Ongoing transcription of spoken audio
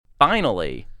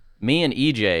finally, me and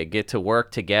EJ get to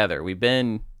work together. We've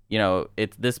been,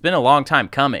 this been a long time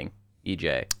coming,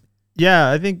 EJ.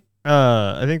 Yeah, I think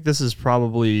this is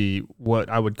probably what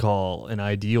I would call an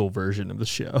ideal version of the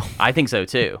show. I think so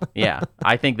too. Yeah.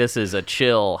 I think this is a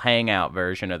chill hangout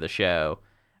version of the show.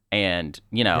 And,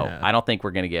 I don't think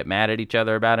we're going to get mad at each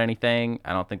other about anything.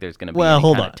 I don't think there's going to be any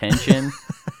kind of tension.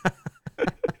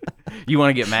 You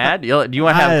want to get mad? Do you want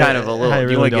to have kind of a little?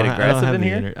 Do you want to get aggressive in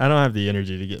here? I don't have the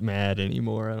energy to get mad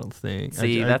anymore. I don't think.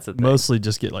 See, that's the thing. Mostly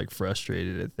just get like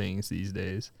frustrated at things these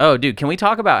days. Oh, dude, can we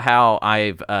talk about how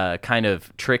I've kind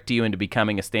of tricked you into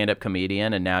becoming a stand-up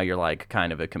comedian, and now you're like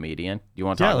kind of a comedian? You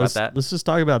want to talk about that? Let's just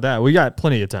talk about that. We got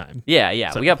plenty of time. Yeah,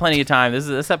 we got plenty of time.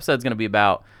 This episode's going to be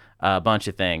about a bunch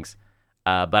of things,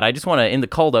 but I just want to, in the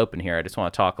cold open here, I just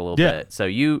want to talk a little bit. So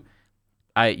you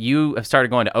have started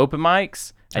going to open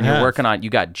mics. And you're working on, you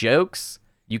got jokes.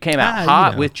 You came out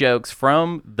hot with jokes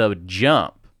from the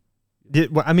jump.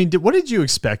 What did you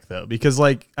expect though? Because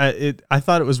I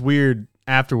thought it was weird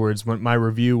afterwards when my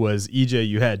review was, EJ,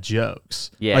 you had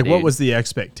jokes. Yeah, dude. What was the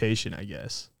expectation, I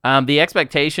guess? The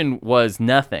expectation was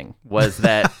nothing. Was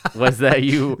that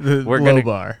you were low gonna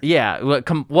bar? Yeah.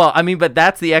 But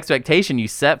that's the expectation you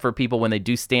set for people when they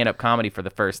do stand-up comedy for the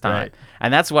first time. Right.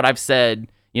 And that's what I've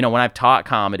said, when I've taught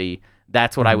comedy.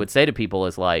 That's what I would say to people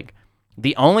is like,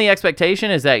 the only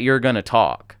expectation is that you're going to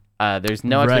talk. There's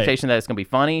no expectation that it's going to be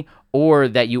funny or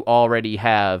that you already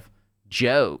have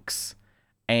jokes.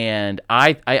 And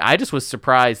I just was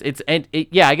surprised. I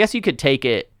guess you could take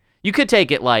it. You could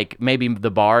take it like maybe the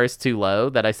bar is too low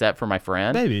that I set for my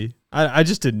friend. Maybe. I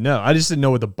just didn't know. I just didn't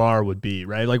know what the bar would be,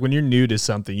 right? Like when you're new to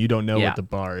something, you don't know what the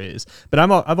bar is. But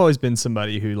I've always been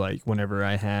somebody who, like, whenever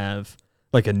I have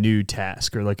like a new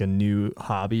task or like a new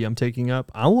hobby I'm taking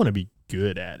up, I want to be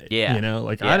good at it. Yeah.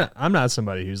 I'm not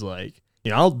somebody who's like,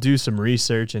 I'll do some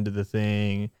research into the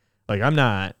thing. Like I'm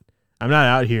not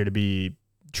out here to be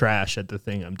trash at the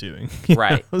thing I'm doing.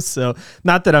 Right. So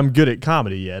not that I'm good at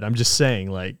comedy yet. I'm just saying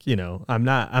I'm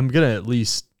going to at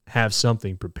least have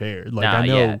something prepared. Like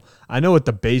I know what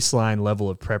the baseline level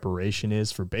of preparation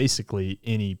is for basically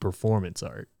any performance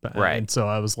art. Right. And so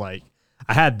I was like,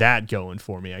 I had that going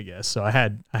for me, I guess. So I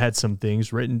had some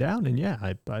things written down, and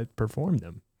I performed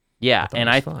them. Yeah, and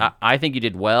I think you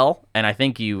did well, and I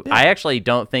think I actually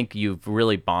don't think you've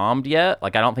really bombed yet.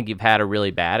 Like I don't think you've had a really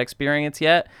bad experience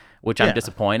yet, which I'm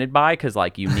disappointed by because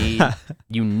like you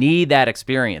need that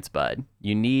experience, bud.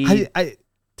 You need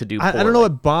to do. I don't know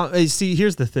what bomb. See,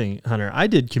 here's the thing, Hunter. I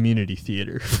did community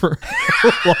theater for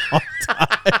a long time.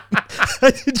 I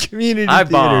did community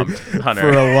theater for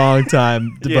a long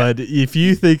time, but if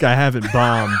you think I haven't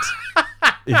bombed,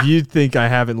 if you think I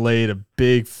haven't laid a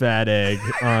big fat egg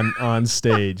on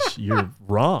stage, you're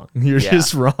wrong. You're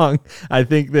just wrong. I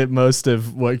think that most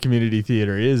of what community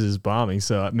theater is bombing.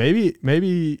 So maybe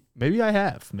I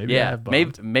have. Maybe I have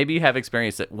bombed. Maybe you have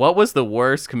experienced it. What was the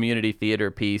worst community theater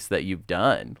piece that you've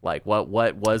done? Like what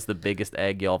was the biggest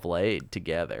egg y'all have laid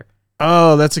together?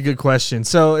 Oh, that's a good question.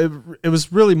 So it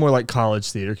was really more like college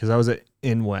theater because I was at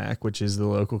NWAC, which is the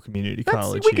local community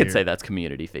college. We could say that's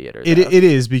community theater. It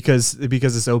is because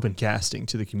it's open casting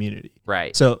to the community.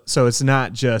 Right. So it's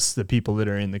not just the people that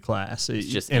are in the class. It's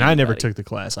just I never took the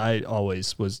class. I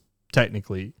always was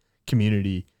technically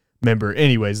community member.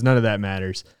 Anyways, none of that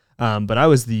matters. But I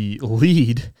was the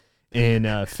lead in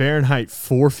Fahrenheit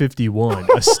 451,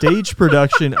 a stage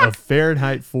production of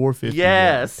Fahrenheit 451.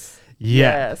 Yes.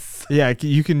 Yes. Yeah,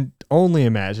 you can only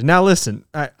imagine. Now listen,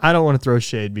 I don't want to throw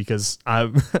shade because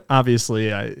I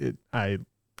obviously I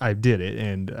did it,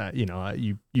 and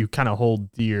you kind of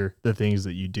hold dear the things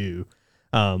that you do.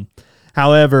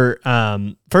 However,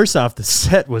 first off, the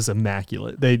set was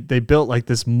immaculate. They built like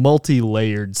this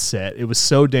multi-layered set. It was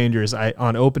so dangerous.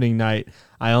 On opening night,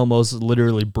 I almost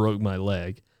literally broke my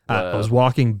leg. I was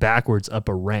walking backwards up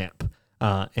a ramp.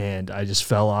 And I just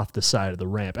fell off the side of the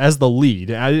ramp as the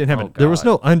lead. I didn't have there was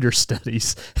no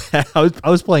understudies. I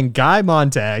was playing Guy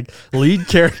Montag, lead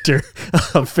character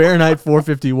of Fahrenheit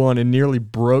 451, and nearly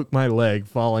broke my leg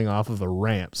falling off of a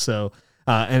ramp. So,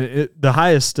 the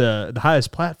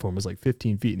highest platform was like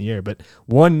 15 feet in the air. But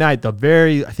one night, I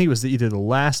think it was either the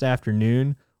last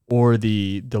afternoon or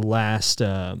the last.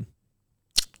 It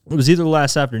was either the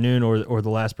last afternoon or the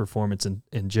last performance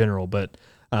in general, but.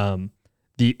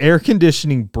 The air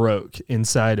conditioning broke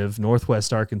inside of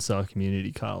Northwest Arkansas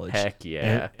Community College. Heck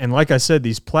yeah. And like I said,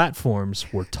 these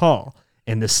platforms were tall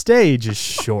and the stage is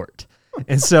short.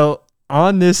 And so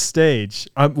on this stage,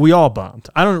 we all bombed.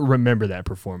 I don't remember that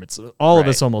performance. All of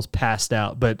us almost passed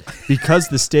out, but because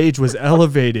the stage was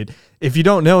elevated, if you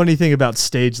don't know anything about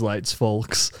stage lights,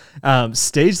 folks,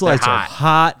 stage lights are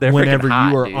hot whenever you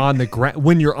are on the ground.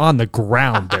 When you're on the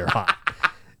ground, they're hot.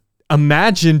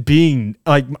 Imagine being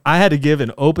like, I had to give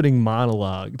an opening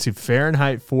monologue to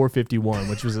Fahrenheit 451,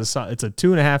 which was it's a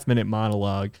 2.5 minute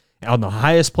monologue on the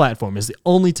highest platform. It's the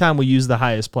only time we use the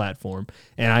highest platform.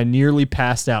 And I nearly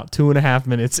passed out 2.5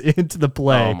 minutes into the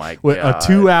play with a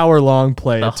 2-hour long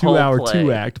play, a 2-hour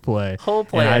 2-act play. Whole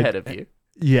play ahead of you.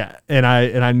 Yeah, and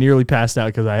I nearly passed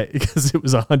out because it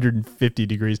was 150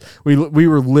 degrees. We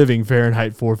were living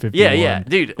Fahrenheit 451. Yeah,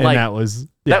 dude. And that was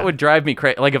that would drive me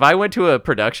crazy. Like if I went to a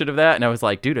production of that and I was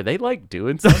like, dude, are they like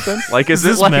doing something? Like is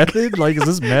this like method? Like is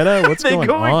this meta? What's going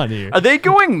on here? Are they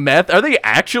going meth? Are they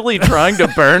actually trying to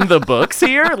burn the books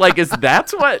here? Like is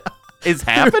that what is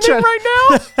happening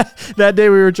right now? That day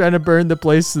we were trying to burn the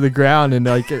place to the ground, and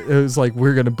like it was like,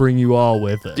 we're gonna bring you all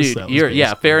with us.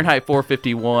 Dude, Fahrenheit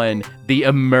 451, the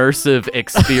immersive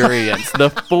experience, the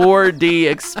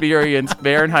 4D experience,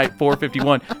 Fahrenheit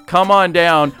 451. Come on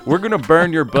down. We're gonna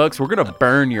burn your books. We're gonna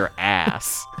burn your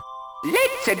ass.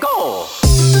 Let's go.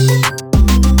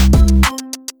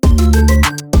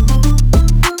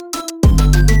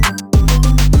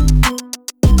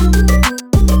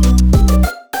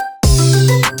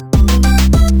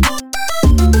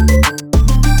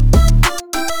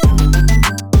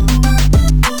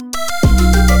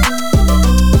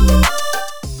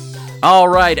 All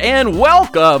right, and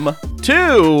welcome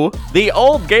to the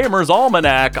Old Gamers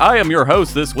Almanac. I am your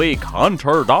host this week,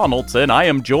 Hunter Donaldson. I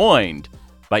am joined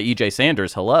by EJ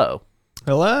Sanders. Hello.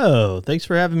 Hello. Thanks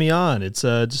for having me on. It's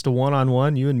just a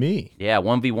one-on-one, you and me. Yeah,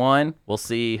 1v1. We'll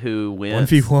see who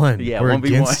wins. 1v1. Yeah, we're 1v1.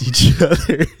 against each other.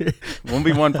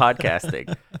 1v1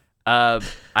 podcasting.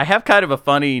 I have kind of a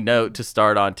funny note to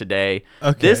start on today.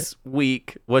 Okay. This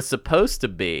week was supposed to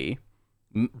be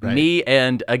me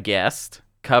and a guest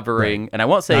covering, and I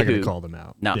won't say not who. Gonna call them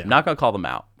out. No, not going to call them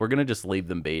out. We're going to just leave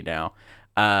them be now.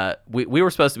 We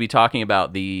were supposed to be talking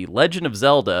about the Legend of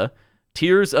Zelda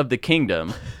Tears of the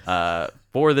Kingdom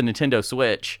for the Nintendo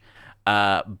Switch,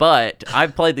 but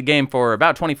I've played the game for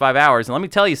about 25 hours, and let me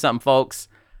tell you something, folks.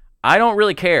 I don't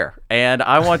really care, and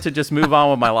I want to just move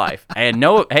on with my life. And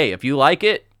hey, if you like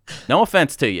it, no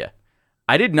offense to you.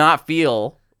 I did not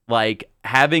feel like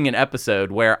having an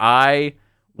episode where I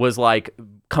was like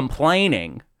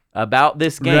complaining about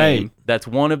this game that's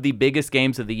one of the biggest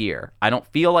games of the year. I don't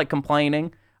feel like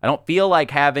complaining. I don't feel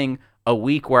like having a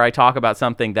week where I talk about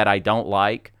something that I don't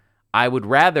like. I would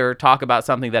rather talk about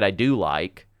something that I do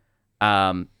like,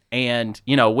 and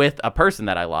with a person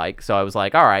that I like. So I was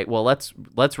like, all right, well, let's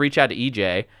reach out to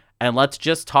EJ and let's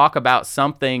just talk about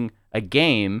a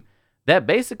game that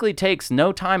basically takes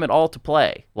no time at all to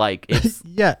play. Like it's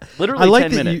literally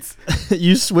 10 minutes.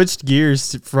 You switched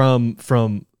gears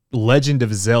from Legend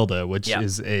of Zelda, which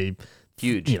is a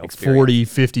huge 40,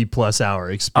 50 plus hour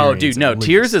experience. Oh, dude, no.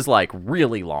 Tears is like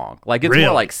really long. Like it's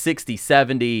more like 60,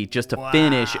 70 just to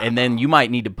finish, and then you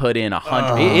might need to put in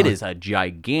 100. It is a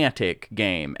gigantic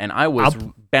game, and I was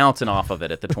bouncing off of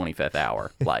it at the 25th hour.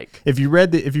 Like if you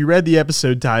read the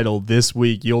episode title this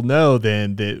week, you'll know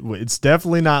then that it's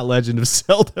definitely not Legend of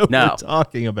Zelda we're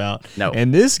talking about. No.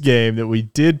 And this game that we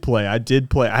did play, I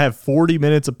have 40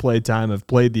 minutes of playtime. I've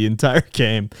played the entire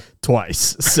game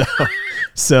twice.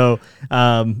 So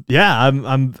I'm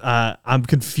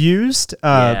confused.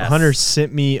 Yes. Hunter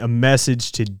sent me a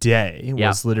message today. It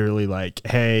was literally like,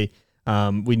 hey,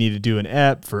 we need to do an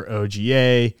ep for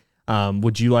OGA.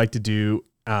 Would you like to do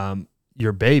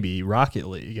your baby Rocket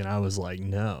League? And I was like,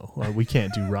 no, we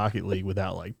can't do Rocket League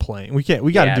without like playing. We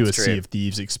got to do a Sea of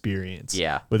Thieves experience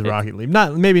with Rocket League.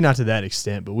 Maybe not to that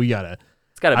extent, but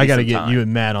I got to get you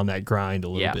and Matt on that grind a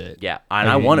little bit. Yeah, and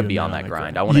I want to be on that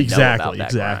grind. I want to know about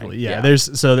that grind.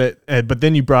 Yeah, but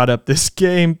then you brought up this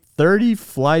game, 30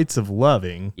 Flights of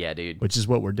Loving. Yeah, dude. Which is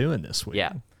what we're doing this week.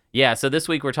 Yeah. So this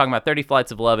week we're talking about 30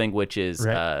 Flights of Loving, which is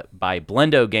by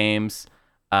Blendo Games.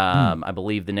 I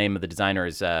believe the name of the designer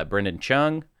is Brendan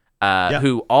Chung,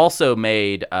 who also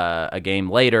made a game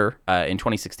later in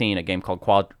 2016, a game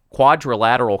called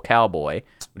Quadrilateral Cowboy,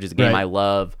 which is a game I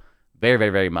love very, very,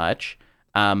 very much.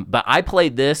 But I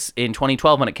played this in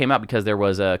 2012 when it came out because there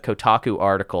was a Kotaku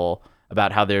article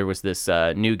about how there was this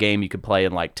new game you could play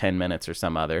in like 10 minutes or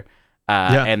some other,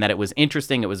 and that it was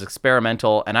interesting, it was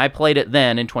experimental, and I played it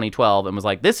then in 2012 and was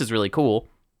like, this is really cool.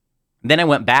 Then I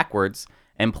went backwards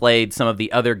and played some of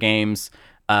the other games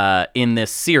in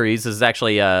this series. This is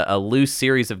actually a loose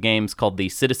series of games called the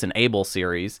Citizen Able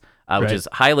series, which is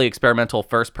highly experimental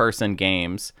first-person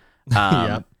games.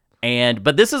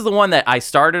 But this is the one that I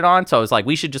started on, so I was like,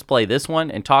 we should just play this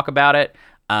one and talk about it.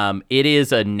 It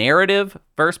is a narrative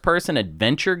first-person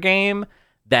adventure game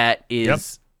that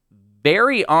is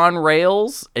very on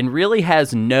rails and really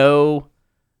has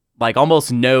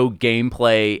almost no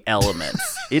gameplay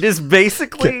elements. It is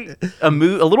basically a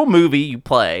little movie you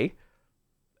play,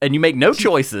 and you make no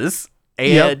choices,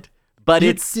 but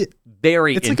it's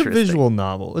very interesting. It's like a visual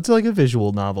novel. It's like a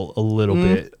visual novel a little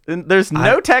bit. And there's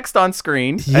no text on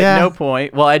screen at no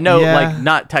point. Well, I know,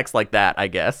 not text like that, I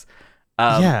guess.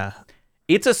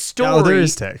 It's a story. Oh, there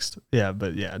is text. Yeah,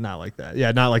 but not like that.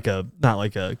 Yeah, not like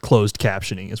a closed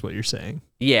captioning is what you're saying.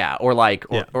 Yeah,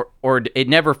 or it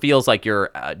never feels like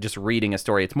you're just reading a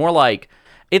story. It's more like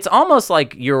it's almost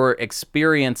like you're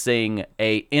experiencing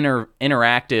a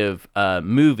interactive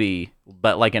movie,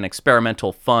 but like an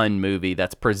experimental fun movie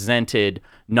that's presented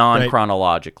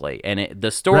non-chronologically. And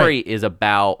the story is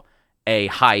about a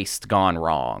heist gone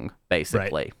wrong,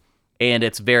 basically. Right. And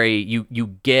it's very,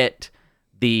 you get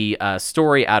the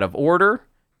story out of order.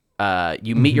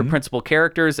 You meet your principal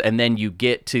characters, and then you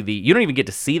don't even get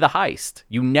to see the heist.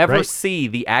 You never see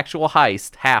the actual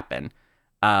heist happen.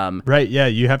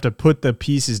 You have to put the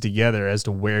pieces together as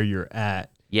to where you're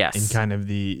at. Yes. In kind of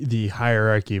the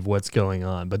hierarchy of what's going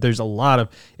on. But there's a lot of,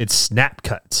 it's snap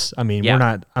cuts. I mean,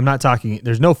 I'm not talking,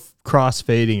 there's no cross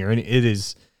fading or any, it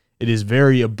is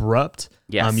very abrupt.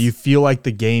 Yes. You feel like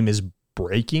the game is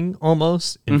breaking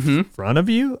almost in front of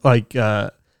you. Like,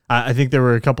 I think there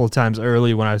were a couple of times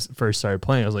early when I first started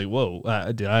playing, I was like, whoa,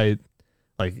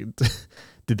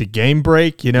 did the game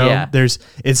break?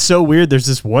 It's so weird. There's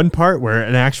this one part where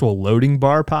an actual loading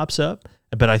bar pops up,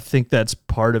 but I think that's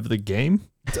part of the game,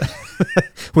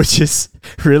 which is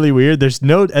really weird. There's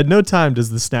at no time does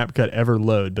the snap cut ever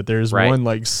load, but there's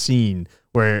one scene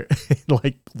where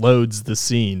it loads the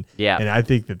scene. Yeah. And I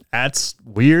think that's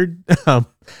weird.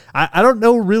 I don't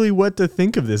know really what to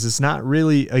think of this. It's not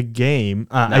really a game.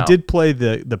 No. I did play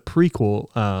the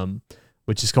prequel,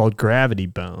 which is called Gravity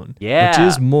Bone, which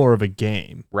is more of a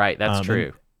game. Right, that's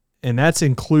true. And that's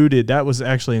included. That was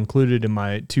actually included in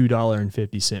my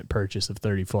 $2.50 purchase of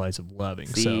 30 Flights of Loving.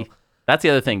 See, that's the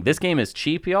other thing. This game is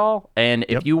cheap, y'all. And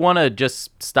if you want to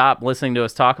just stop listening to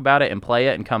us talk about it and play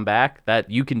it and come back, that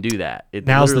you can do that.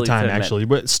 Now's the time, actually.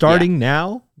 But starting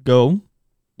now, go.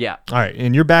 Yeah. All right,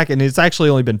 and you're back, and it's actually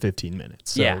only been 15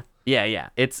 minutes. So. Yeah.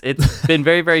 It's been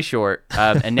very, very short,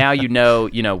 and now you know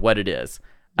what it is.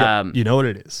 You know what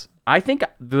it is. I think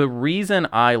the reason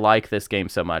I like this game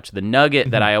so much, the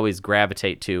nugget that I always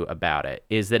gravitate to about it,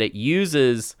 is that it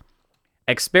uses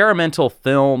experimental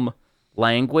film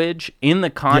language in the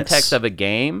context of a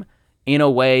game in a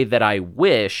way that I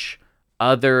wish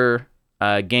other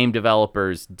game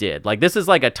developers did. Like, this is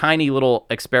like a tiny little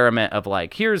experiment of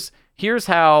like, here's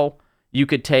how you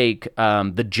could take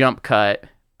the jump cut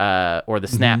or the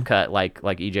snap cut, like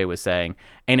EJ was saying,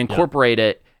 and incorporate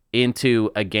it into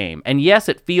a game. And yes,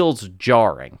 it feels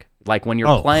jarring. Like when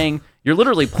you're playing, you're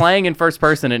literally playing in first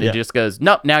person and it just goes,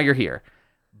 nope, now you're here.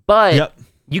 But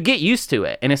you get used to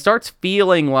it and it starts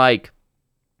feeling like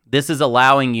this is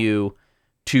allowing you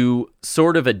to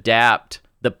sort of adapt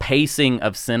the pacing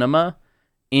of cinema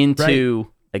into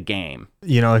a game.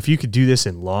 If you could do this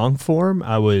in long form,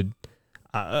 I would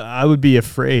be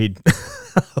afraid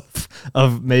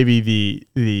of maybe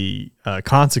the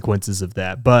consequences of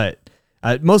that. But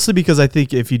mostly because I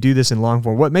think if you do this in long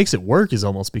form, what makes it work is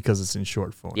almost because it's in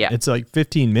short form. Yeah. It's like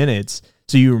 15 minutes,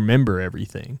 so you remember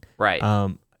everything. Right.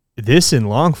 This in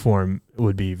long form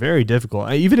would be very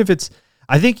difficult. Even if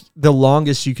I think the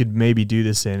longest you could maybe do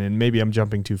this in, and maybe I'm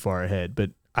jumping too far ahead, but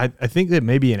I think that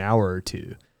maybe an hour or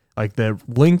two. Like the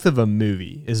length of a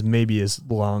movie is maybe as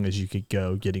long as you could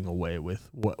go getting away with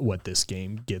what this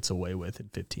game gets away with in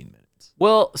 15 minutes.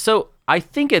 Well, so I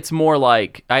think it's more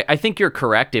like, I think you're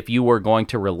correct if you were going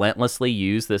to relentlessly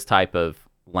use this type of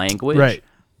language. Right.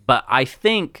 But I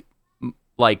think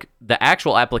like the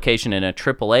actual application in a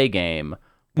AAA game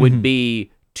would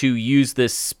be to use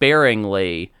this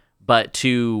sparingly, but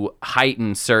to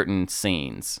heighten certain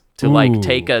scenes, to like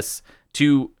take us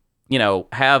to,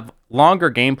 have longer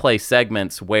gameplay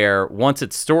segments where once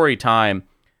it's story time,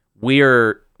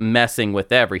 we're messing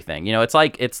with everything. It's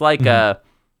like I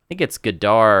think it's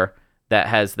Godard that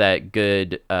has that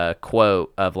good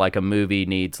quote of like a movie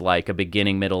needs like a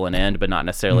beginning, middle, and end, but not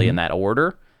necessarily in that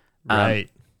order. Right.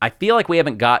 I feel like we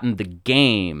haven't gotten the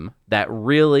game that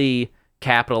really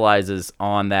capitalizes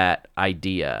on that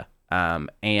idea.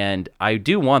 And I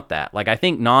do want that. Like, I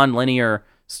think non-linear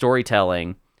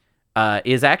storytelling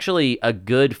is actually a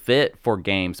good fit for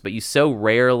games, but you so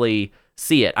rarely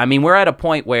see it. I mean, we're at a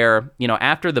point where,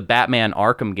 after the Batman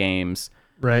Arkham games,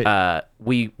 Right.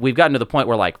 We've gotten to the point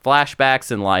where like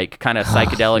flashbacks and like kind of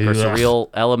psychedelic or surreal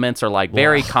elements are like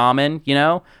very common, you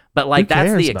know. But like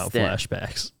that's the extent.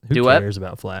 Flashbacks? Who cares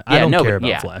about flashbacks? I don't care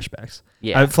about flashbacks.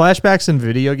 Yeah, flashbacks in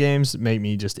video games make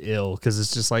me just ill because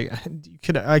it's just like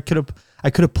I could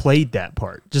have played that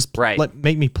part. Just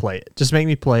make me play it. Just make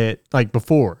me play it like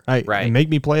before. And make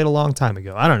me play it a long time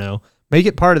ago. I don't know. Make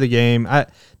it part of the game.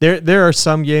 There are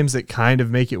some games that kind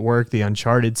of make it work. The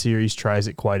Uncharted series tries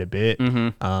it quite a bit.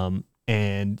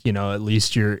 And, you know, at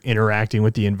least you're interacting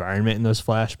with the environment in those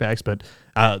flashbacks. But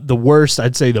the worst,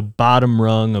 I'd say the bottom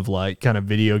rung of like kind of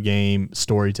video game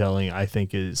storytelling, I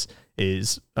think is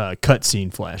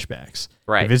cutscene flashbacks.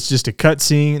 Right. If it's just a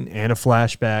cutscene and a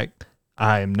flashback,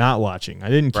 I am not watching. I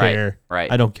didn't care.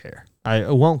 Right. I don't care.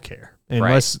 I won't care.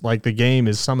 Unless like the game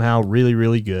is somehow really,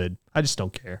 really good. I just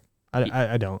don't care.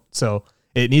 I don't. So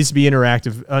it needs to be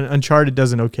interactive. Uncharted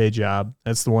does an okay job.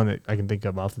 That's the one that I can think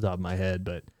of off the top of my head.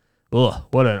 But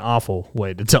what an awful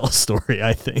way to tell a story,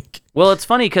 I think. Well, it's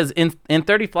funny because in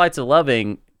 30 Flights of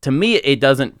Loving, to me, it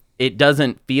doesn't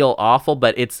feel awful,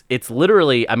 but it's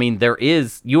literally, I mean,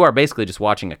 you are basically just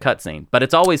watching a cutscene, but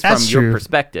it's always from your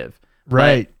perspective.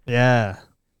 Right. Yeah.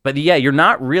 But yeah, there's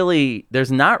not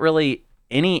really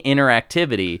any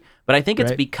interactivity, but I think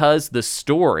it's because the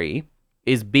story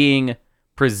is being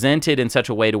presented in such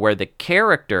a way to where the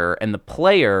character and the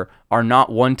player are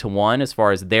not one-to-one as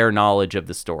far as their knowledge of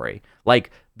the story. Like,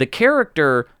 the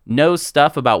character knows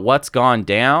stuff about what's gone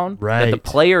down that the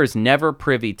player is never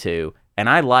privy to, and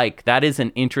that is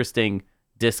an interesting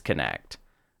disconnect.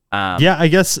 I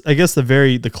guess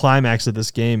the climax of this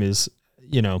game is,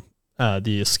 you know,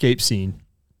 the escape scene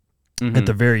at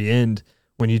the very end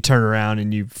when you turn around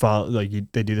and you follow, like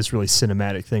they do this really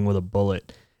cinematic thing with a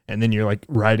bullet, and then you're like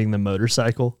riding the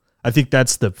motorcycle. I think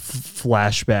that's the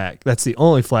flashback. That's the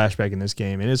only flashback in this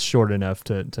game, and it's short enough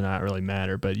to not really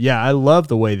matter. But yeah, I love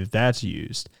the way that that's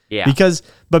used. Yeah. Because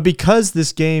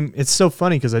this game, it's so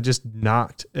funny because I just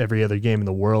knocked every other game in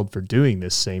the world for doing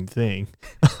this same thing.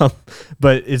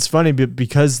 But it's funny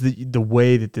because the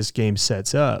way that this game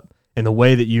sets up and the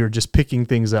way that you're just picking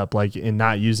things up like and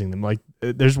not using them. Like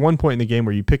there's one point in the game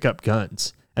where you pick up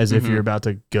guns as if you're about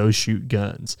to go shoot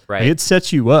guns. Right. Like, it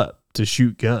sets you up to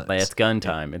shoot guns. Like, it's gun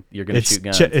time. You're going to shoot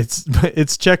guns.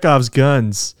 It's Chekhov's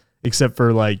guns, except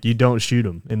for like you don't shoot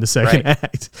them in the second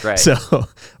act. Right. So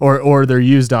or they're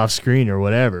used off screen or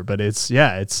whatever. But I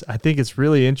think it's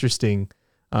really interesting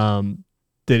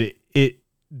that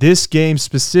this game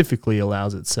specifically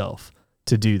allows itself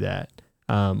to do that.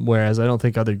 Whereas I don't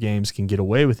think other games can get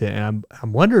away with it. And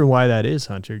I'm wondering why that is,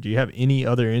 Hunter. Do you have any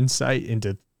other insight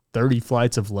into 30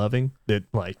 Flights of Loving that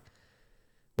like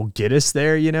will get us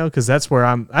there, you know? Because that's what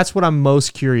I'm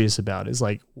most curious about is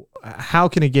like, how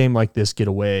can a game like this get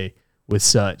away with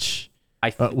such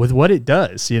with what it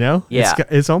does, you know? Yeah.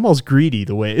 It's almost greedy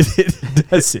the way it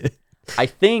does it. I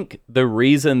think the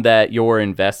reason that you're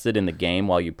invested in the game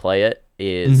while you play it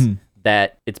is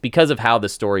that it's because of how the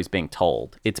story's being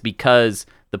told. It's because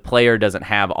the player doesn't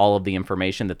have all of the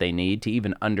information that they need to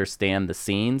even understand the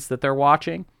scenes that they're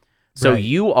watching. So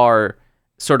you are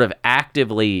sort of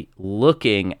actively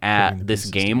looking at this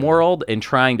game world and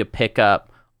trying to pick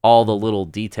up all the little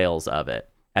details of it.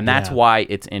 And that's why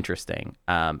it's interesting.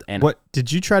 And what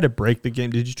did you try to break the game?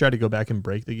 Did you try to go back and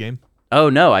break the game? Oh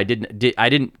no, I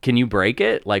didn't. Can you break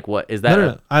it? Like, what is that?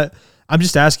 No. I'm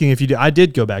just asking if you did. I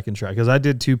did go back and try because I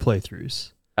did 2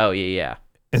 playthroughs. Oh yeah.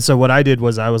 And so what I did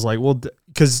was I was like, well,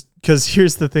 because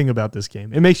here's the thing about this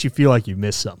game, it makes you feel like you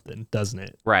missed something, doesn't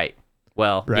it? Right.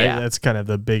 Well, right. Yeah. That's kind of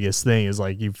the biggest thing is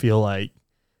like you feel like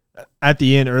at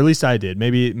the end, or at least I did.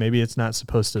 Maybe it's not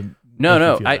supposed to.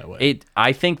 No.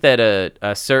 I think that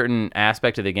a certain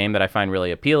aspect of the game that I find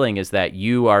really appealing is that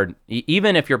you are,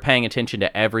 even if you're paying attention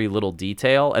to every little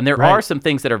detail, and there are some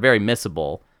things that are very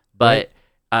missable, but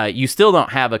you still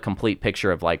don't have a complete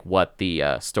picture of like what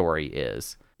the story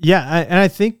is. Yeah, and I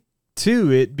think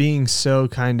too, it being so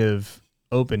kind of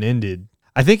open-ended,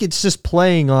 I think it's just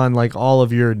playing on like all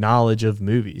of your knowledge of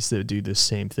movies that do the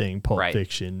same thing. Pulp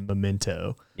Fiction,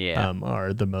 Memento,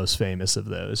 are the most famous of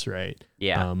those, right?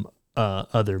 Yeah.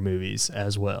 Other movies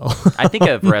as well. I think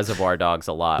of Reservoir Dogs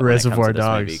a lot. Reservoir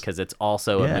Dogs, because it's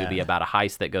also a movie about a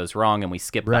heist that goes wrong, and we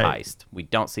skip the heist. We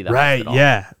don't see the heist at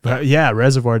all. But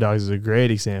Reservoir Dogs is a great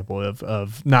example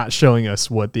of not showing us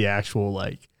what the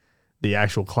actual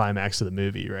climax of the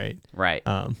movie, right? Right.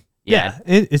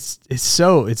 It's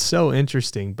so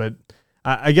interesting. But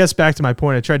I guess back to my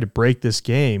point, I tried to break this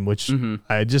game, which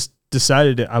I just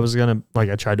decided I was gonna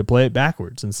I tried to play it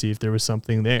backwards and see if there was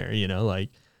something there, you know, like.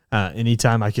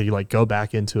 Anytime I could like go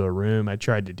back into a room, I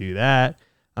tried to do that.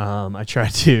 I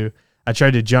tried to I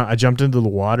tried to jump. I jumped into the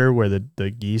water where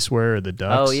the geese were, or the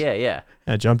ducks. Oh yeah, yeah.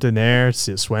 I jumped in there,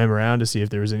 swam around to see if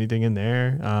there was anything in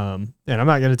there. And I'm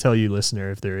not going to tell you, listener,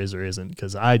 if there is or isn't,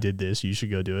 because I did this. You should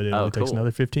go do it. It only takes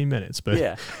another 15 minutes. But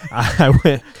yeah, I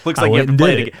went. Looks like you have to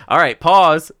play it again. All right,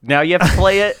 pause. Now you have to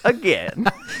play it again.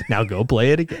 Now go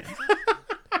play it again.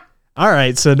 All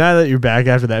right, so now that you're back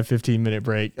after that 15-minute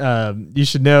break, you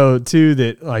should know too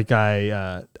that like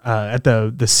I at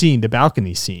the scene, the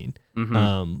balcony scene,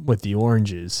 with the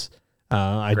oranges,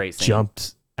 I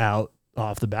jumped out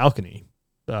off the balcony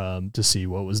to see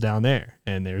what was down there,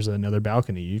 and there's another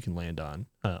balcony you can land on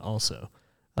also.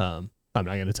 I'm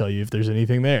not going to tell you if there's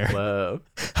anything there. Whoa.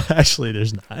 Actually,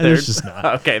 there's not. There's just not.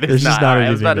 Okay, there's just not. Right,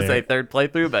 I was about to say third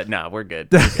playthrough, but no, we're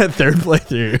good. Third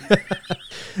playthrough.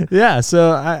 Yeah,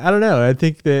 so I don't know. I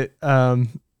think that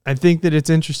it's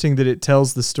interesting that it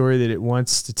tells the story that it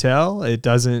wants to tell. It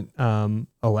doesn't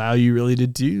allow you really to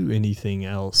do anything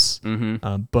else,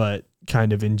 but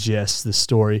kind of ingest the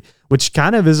story, which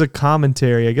kind of is a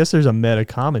commentary. I guess there's a meta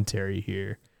commentary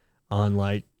here on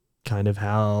like kind of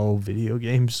how video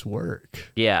games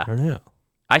work. Yeah. I don't know.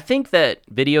 I think that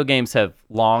video games have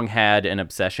long had an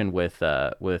obsession with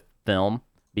film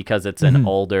because it's an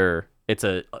older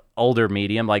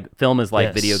medium. Like film is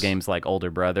like video games like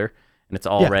older brother, and it's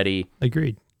already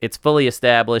agreed. It's fully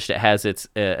established. It has its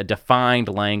defined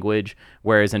language,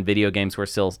 whereas in video games we're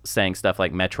still saying stuff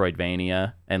like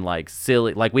Metroidvania and like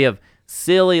silly, like we have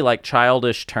silly like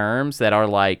childish terms that are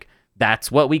like,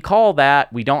 that's what we call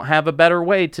that. We don't have a better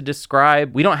way to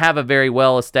describe. We don't have a very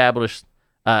well established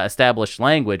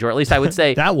language, or at least I would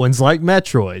say that one's like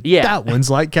Metroid. Yeah, that one's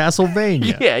like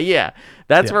Castlevania. yeah.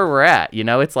 That's where we're at. You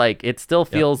know, it's like it still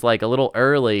feels like a little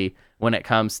early when it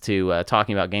comes to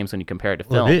talking about games when you compare it to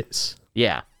film. It is.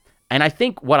 Yeah, and I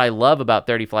think what I love about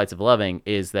 30 Flights of Loving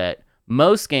is that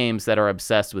most games that are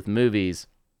obsessed with movies,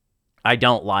 I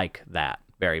don't like that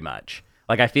very much.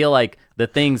 Like, I feel like the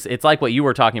things, it's like what you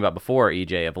were talking about before,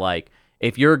 EJ, of like,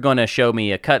 if you're going to show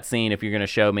me a cutscene, if you're going to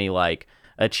show me like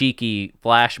a cheeky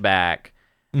flashback,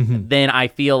 then I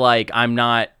feel like I'm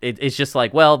not, it's just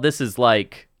like, well, this is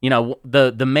like, you know,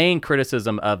 the main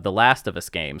criticism of the Last of Us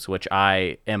games, which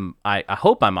I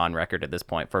hope I'm on record at this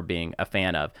point for being a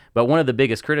fan of, but one of the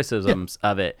biggest criticisms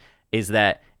of it is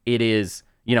that it is,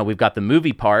 you know, we've got the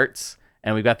movie parts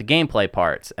and we've got the gameplay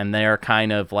parts, and they're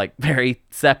kind of like very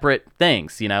separate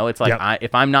things. You know, it's like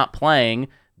if I'm not playing,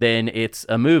 then it's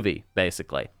a movie,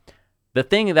 basically. The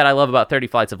thing that I love about 30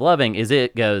 Flights of Loving is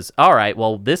it goes, all right,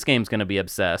 well, this game's going to be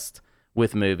obsessed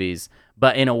with movies,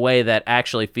 but in a way that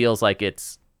actually feels like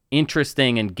it's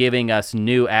interesting and giving us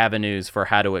new avenues for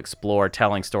how to explore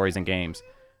telling stories in games.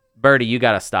 Birdie, you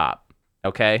got to stop,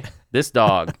 okay? This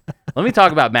dog. Let me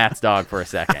talk about Matt's dog for a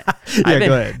second. Go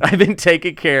ahead. I've been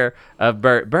taking care of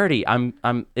Birdie.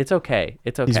 It's okay.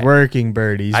 It's okay. He's working,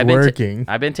 Birdie. He's working.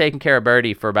 I've been taking care of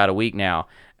Birdie for about a week now,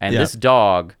 and this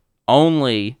dog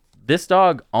only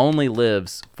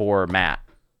lives for Matt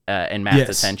and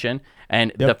Matt's attention.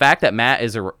 And the fact that Matt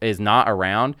is not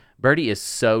around, Birdie is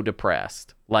so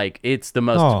depressed. Like, it's the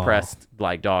most depressed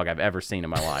like dog I've ever seen in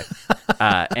my life.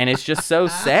 And it's just so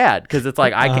sad because it's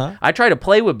like I tried to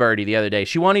play with Birdie the other day.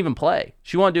 She won't even play.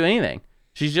 She won't do anything.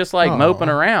 She's just like moping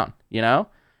around, you know?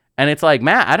 And it's like,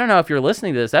 Matt, I don't know if you're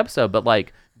listening to this episode, but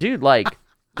like, dude, like,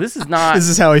 this is not. This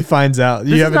is how he finds out.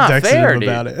 You haven't texted him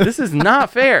about it. This is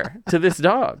not fair to this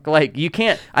dog. Like, you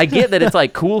can't. I get that it's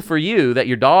like cool for you that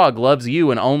your dog loves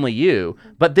you and only you,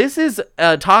 but this is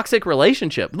a toxic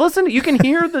relationship. Listen, you can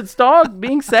hear this dog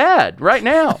being sad right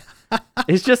now.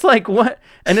 It's just like, what?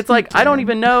 And it's like, I don't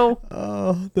even know.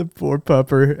 Oh, the poor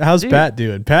pupper. How's Pat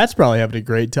doing? Pat's probably having a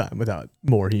great time without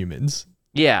more humans.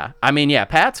 Yeah, I mean, yeah,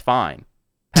 Pat's fine.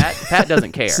 Pat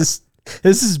doesn't care.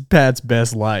 This is Pat's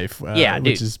best life, dude.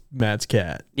 Which is Matt's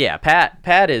cat. Yeah,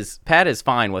 Pat is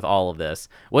fine with all of this.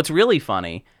 What's really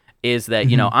funny is that,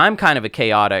 you know, I'm kind of a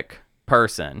chaotic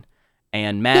person,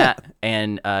 and Matt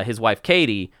and his wife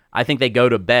Katie, I think they go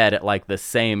to bed at like the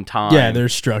same time. Yeah, they're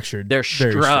structured. They're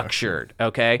structured,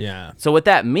 okay? Yeah. So what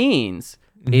that means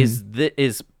is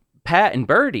Pat and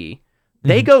Birdie,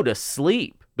 they go to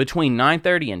sleep between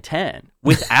 9:30 and 10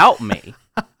 without me.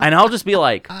 And I'll just be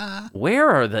like, where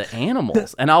are the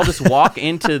animals? And I'll just walk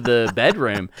into the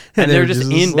bedroom, and they're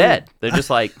just in bed. They're just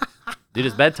like, dude,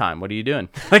 it's bedtime. What are you doing?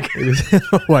 Like,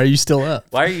 why are you still up?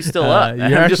 Why are you still up?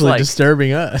 You're actually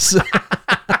disturbing us.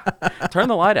 Turn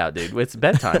the light out, dude. It's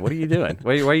bedtime. What are you doing?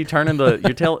 Why are you turning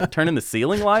turning the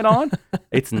ceiling light on?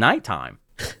 It's nighttime.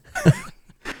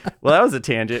 Well, that was a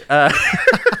tangent.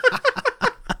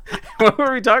 What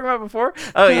were we talking about before?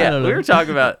 Oh yeah, we were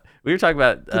talking about We were talking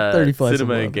about 30 Flights of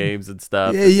cinema Love. and games and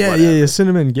stuff. Yeah.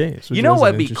 Cinema and games. You know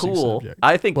what'd be cool? Subject.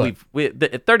 I think What?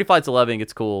 30 Flights of Loving.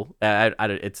 It's cool.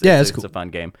 It's cool. a fun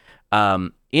game.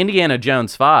 Indiana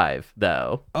Jones 5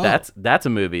 though. Oh. That's a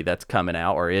movie that's coming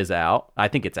out or is out. I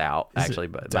think it's out actually,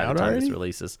 but by the time already? this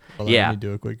releases, Hold on, yeah, let me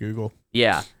do a quick Google.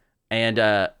 yeah. And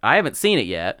I haven't seen it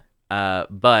yet.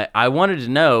 But I wanted to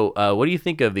know, what do you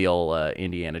think of the old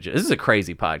Indiana Jones? This is a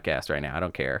crazy podcast right now. I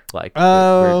don't care. Like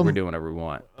we're doing whatever we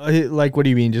want. Like, what do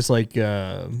you mean? Just like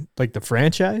the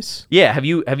franchise? Yeah. Have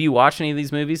you watched any of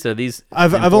these movies? So these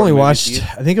I've important only movies watched. to you?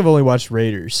 I think I've only watched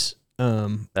Raiders. That's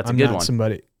a I'm good not one.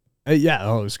 Somebody. Yeah.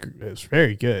 Oh, it was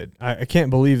very good. I can't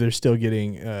believe they're still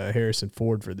getting Harrison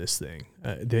Ford for this thing.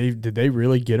 Did they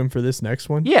really get him for this next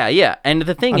one? Yeah, yeah. And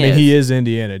the thing I mean, he is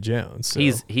Indiana Jones. So.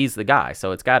 he's the guy,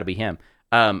 so it's got to be him.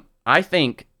 I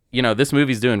think this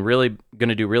movie's going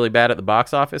to do really bad at the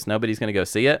box office. Nobody's going to go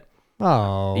see it.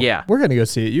 Oh, Yeah. We're gonna go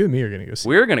see it. You and me are gonna go see.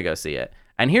 We're going to go see it,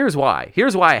 and here's why.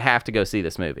 Here's why I have to go see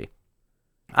this movie.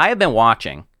 I have been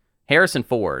watching Harrison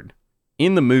Ford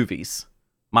in the movies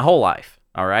my whole life.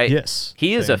 All right. Yes,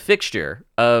 He is same. a fixture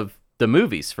of the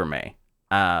movies for me.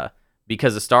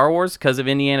 Because of Star Wars, because of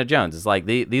Indiana Jones. It's like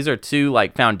these are two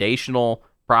like foundational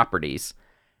properties,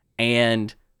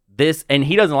 and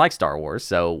he doesn't like Star Wars.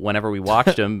 So whenever we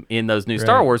watched him in those new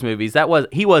Star Right. Wars movies,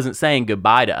 he wasn't saying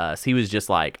goodbye to us. He was just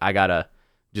like, I gotta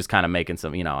just kind of making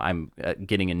some, I'm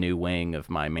getting a new wing of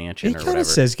my mansion He or kind whatever. of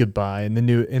says goodbye in the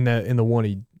one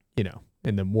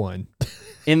in the one.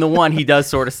 In the one, he does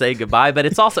sort of say goodbye, but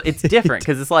it's different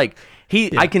because it's like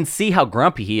I can see how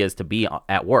grumpy he is to be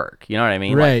at work. You know what I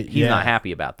mean? Right, Like, he's yeah. not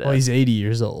happy about this. Well, he's 80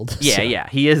 years old. Yeah, so. yeah.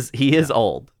 He is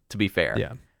old, to be fair.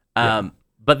 Yeah.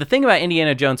 But the thing about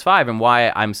Indiana Jones 5 and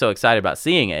why I'm so excited about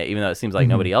seeing it, even though it seems like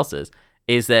nobody else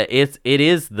is that it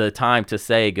is the time to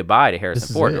say goodbye to Harrison This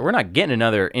is Ford. it. We're not getting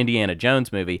another Indiana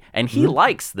Jones movie, and he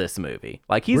likes this movie.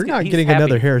 Like We're not he's getting happy.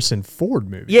 another Harrison Ford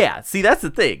movie. Yeah, see, that's the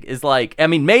thing. Is like, I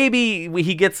mean, maybe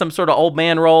he gets some sort of old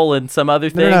man role in some other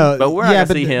thing, but we're not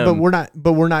gonna see him.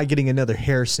 But we're not getting another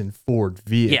Harrison Ford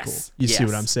vehicle. Yes, You see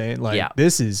yes. what I'm saying? Like Yeah.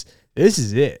 this is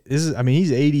it. I mean,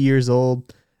 he's 80 years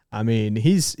old. I mean,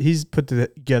 he's put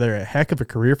together a heck of a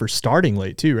career for starting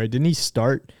late too, right? Didn't he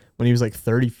start when he was like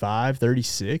 35,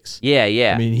 36? Yeah,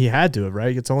 yeah. I mean, he had to have,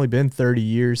 right? It's only been 30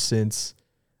 years since.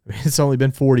 It's only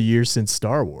been 40 years since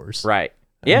Star Wars. Right.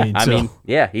 Yeah. I mean,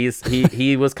 yeah.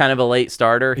 He was kind of a late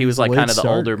starter. He was like a kind late of the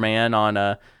older man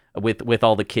on with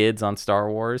all the kids on Star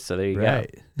Wars. So there you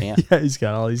Right. go. Yeah. Yeah, he's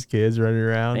got all these kids running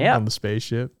around Yeah. on the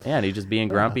spaceship. Yeah, and he's just being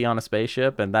grumpy on a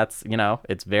spaceship, and that's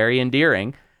it's very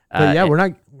endearing. But yeah, and- we're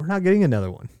not getting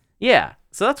another one. Yeah.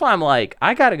 So that's why I'm like,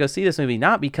 I got to go see this movie,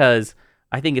 not because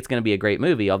I think it's going to be a great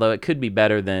movie, although it could be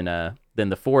better than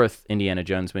the fourth Indiana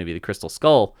Jones movie, the Crystal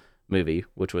Skull movie,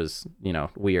 which was,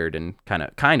 weird and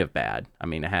kind of bad. I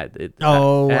mean, it has its I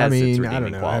redeeming don't know. I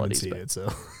haven't qualities, seen but- it,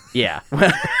 so Yeah.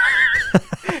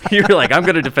 You're like, I'm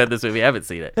going to defend this movie. I haven't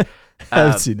seen it. I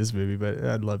haven't seen this movie, but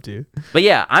I'd love to. But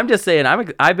yeah, I'm just saying,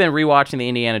 I've been rewatching the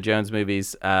Indiana Jones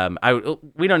movies.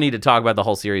 We don't need to talk about the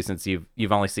whole series since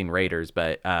you've only seen Raiders,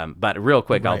 but real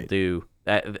quick, I'll Right. do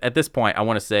at this point. I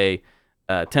want to say,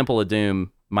 Temple of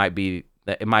Doom might be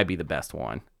the best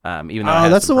one. Even though it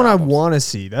has that's the some one I problems. want to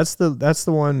see. That's the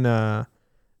one.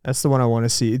 That's the one I want to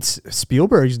see. It's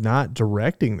Spielberg's not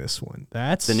directing this one.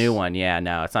 That's The new one. Yeah,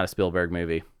 no, it's not a Spielberg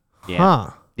movie. Yeah, Huh.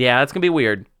 yeah, that's gonna be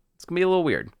weird. It's gonna be a little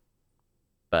weird.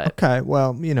 But Okay,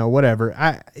 well, whatever.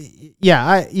 I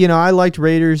liked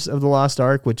Raiders of the Lost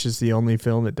Ark, which is the only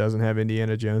film that doesn't have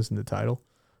Indiana Jones in the title.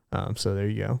 So there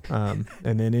you go.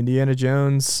 And then Indiana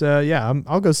Jones.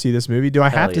 I'll go see this movie. Do I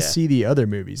have to yeah. see the other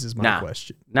movies? Is my Nah.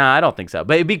 question. no, I don't think so.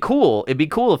 But it'd be cool. It'd be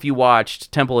cool if you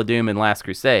watched Temple of Doom and Last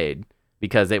Crusade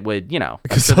because it would,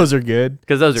 Because those are good.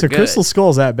 because those are So good. Crystal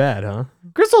Skull's that bad, huh?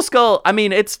 Crystal Skull, I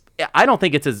mean, I don't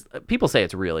think it's as, people say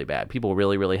it's really bad. People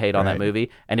really, really hate on that Right.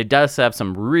 movie. And it does have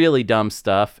some really dumb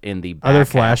stuff in the back Are there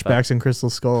half of- flashbacks in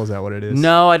Crystal Skull? Is that what it is?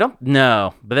 No, I don't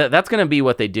know. But that's going to be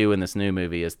what they do in this new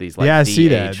movie is these like I see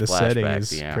de-age that. The setting flashbacks.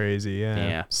 is Yeah. crazy. Yeah.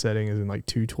 Yeah. Setting is in like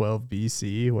 212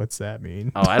 BC. What's that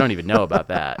mean? Oh, I don't even know about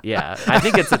that. Yeah. I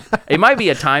think it might be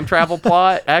a time travel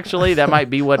plot, actually. That might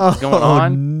be what's going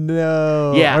on.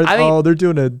 No. Yeah, I mean- they're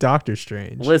doing a Doctor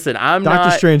Strange. Listen,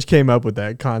 Doctor Strange came up with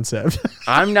that concept.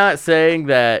 I'm not saying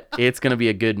that it's going to be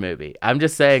a good movie. I'm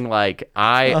just saying, like,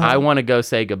 I want to go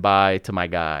say goodbye to my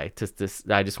guy.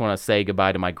 I just want to say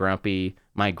goodbye to my grumpy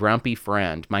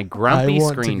friend, my grumpy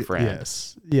screen friend.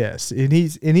 Yes, and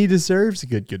he deserves a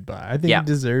good goodbye. I think Yeah. he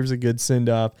deserves a good send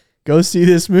off. go see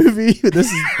this movie.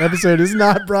 Episode is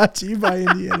not brought to you by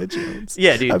Indiana Jones.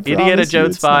 Yeah, dude. Indiana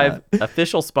Jones 5,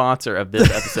 official sponsor of this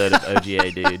episode of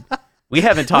OGA, dude. We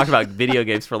haven't talked about video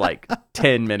games for like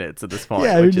 10 minutes at this point.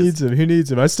 Yeah, who needs him? Who needs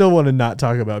him? I still want to not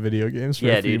talk about video games for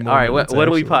a few dude. more All right, minutes, what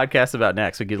do we podcast about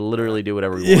next? We could literally do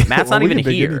whatever we want. Matt's not even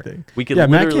here. Anything. We could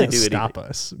literally Matt can't do stop anything.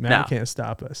 us. Matt can't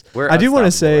stop us. I do want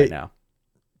to say now.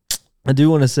 I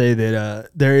do want to say that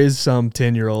there is some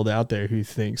 10-year-old out there who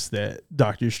thinks that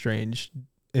Doctor Strange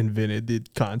invented the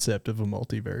concept of a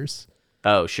multiverse.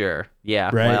 Oh, sure. Yeah.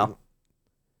 Right. Well,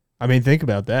 I mean, think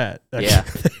about that. Yeah.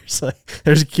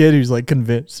 there's a kid who's like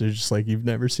convinced. They're just like, you've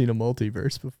never seen a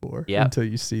multiverse before yep. until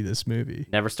you see this movie.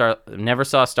 Never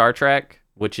saw Star Trek,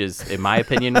 which is, in my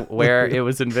opinion, where it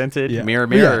was invented. Yeah. Mirror,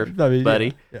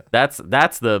 buddy. Yeah. That's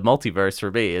the multiverse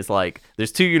for me. Is like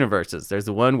there's two universes. There's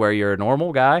the one where you're a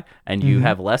normal guy and you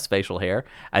have less facial hair,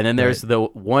 and then there's the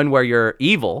one where you're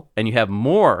evil and you have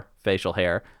more facial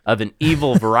hair of an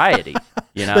evil variety.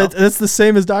 You know, that's the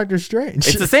same as Doctor Strange.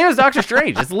 It's the same as Doctor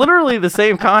Strange. It's literally the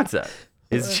same concept.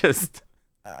 It's just.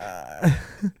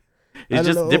 It's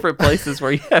just different places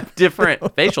where you have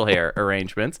different facial hair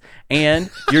arrangements, and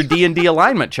your D&D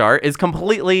alignment chart is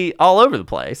completely all over the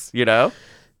place, you know?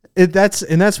 That's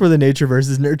where the nature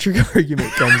versus nurture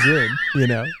argument comes in, you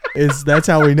know? That's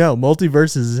how we know.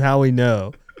 Multiverses is how we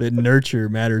know that nurture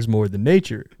matters more than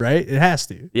nature, right? It has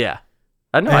to. Yeah.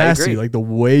 I agree. Like the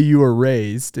way you were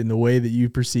raised and the way that you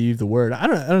perceive the word. I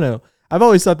don't know. I've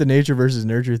always thought the nature versus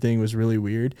nurture thing was really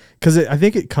weird because I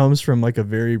think it comes from like a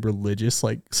very religious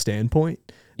like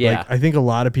standpoint. Yeah. Like, I think a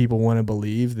lot of people want to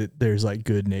believe that there's like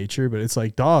good nature, but it's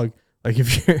like, dog, like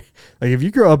if you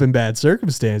grow up in bad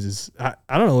circumstances,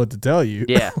 I don't know what to tell you.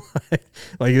 Yeah.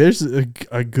 like there's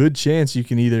a good chance you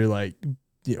can either like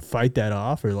fight that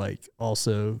off or like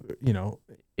also,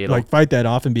 like fight that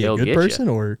off and be a good person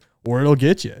or it'll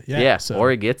get you. Yeah. Yeah. So,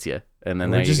 or it gets you. And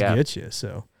then there you go. Get you.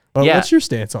 So. Well, what's your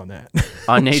stance on that?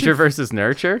 On nature versus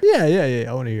nurture? Yeah.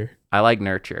 I want to hear. I like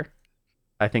nurture.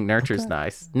 I think nurture's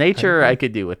nice. Nature, I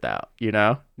could do without, you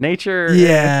know? Nature.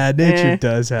 Yeah, nature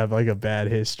does have like a bad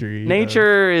history.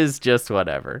 Nature is just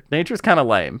whatever. Nature's kind of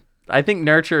lame. I think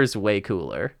nurture is way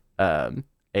cooler. And,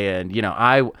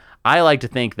 I like to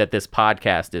think that this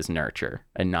podcast is nurture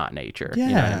and not nature. Yeah.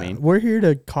 You know what I mean? We're here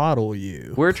to coddle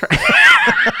you. We're trying.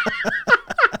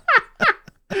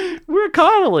 We're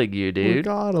coddling you, dude. We're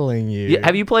coddling you.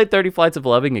 Have you played 30 Flights of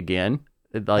Loving again?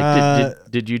 Like,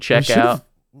 did you check out?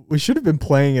 We should have been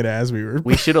playing it as we were.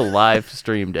 We should have live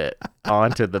streamed it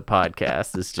onto the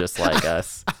podcast. It's just like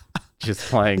us, just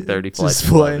playing 30 Flights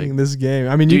of Loving. Playing this game.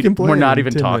 I mean, dude, you can play. We're it not in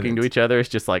even 10 talking minutes. to each other. It's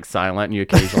just like silent, and you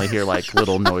occasionally hear like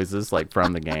little noises like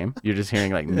from the game. You're just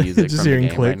hearing like music. Just from hearing the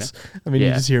game clicks. Right I mean,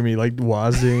 you just hear me like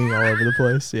wazzing all over the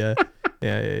place. Yeah.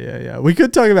 Yeah. We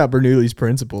could talk about Bernoulli's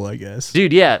principle, I guess.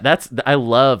 Dude, yeah, I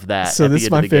love that. So this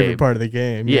is my favorite part of the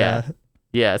game.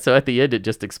 Yeah, so at the end, it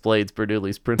just explains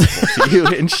Bernoulli's principle to you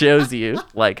and shows you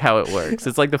like how it works.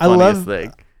 It's like the funniest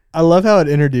thing. I love how it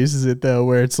introduces it though,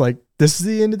 where it's like, this is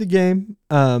the end of the game.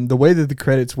 The way that the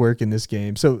credits work in this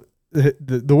game. So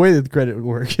the way that the credit would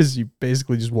work is you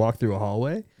basically just walk through a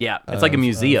hallway. Yeah, it's like a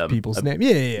museum. People's names.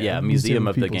 Yeah. Museum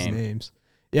of the game. Names.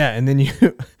 Yeah, and then you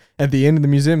at the end of the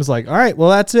museum is like, all right, well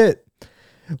that's it.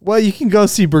 Well, you can go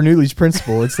see Bernoulli's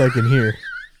principle. It's like in here.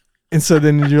 And so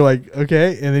then you're like,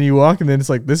 okay, and then you walk, and then it's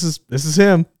like, this is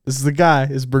him. This is the guy.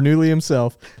 It's Bernoulli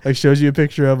himself. Like shows you a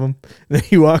picture of him. And then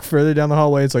you walk further down the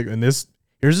hallway. It's like, here's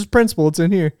his principle. It's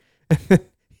in here. And then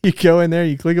you go in there,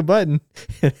 you click a button,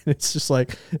 and it's just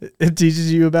like it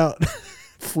teaches you about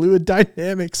fluid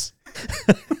dynamics.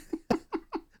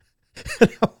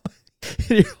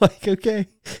 And you're like, okay.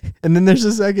 And then there's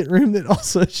a second room that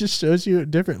also just shows you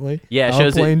it differently. Yeah, it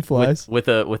shows plane flies with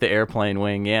the airplane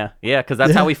wing. Yeah, because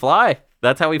that's how we fly.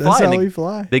 That's how we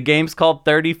fly. The game's called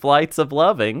 30 Flights of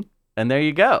Loving, and there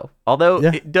you go. Although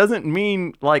it doesn't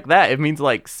mean like that. It means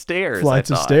like stairs. Flights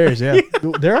of stairs. Yeah,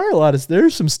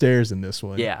 there's some stairs in this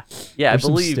one. Yeah. There's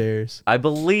some stairs. I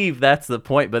believe that's the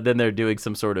point. But then they're doing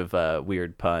some sort of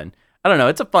weird pun. I don't know.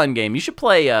 It's a fun game. You should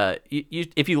play.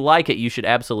 If you like it, you should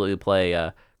absolutely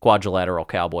play Quadrilateral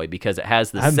Cowboy because it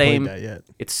has the same. I haven't played that yet.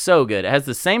 It's so good. It has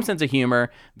the same sense of humor,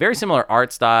 very similar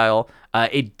art style.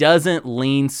 It doesn't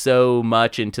lean so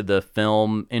much into the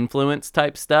film influence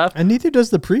type stuff. And neither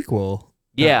does the prequel.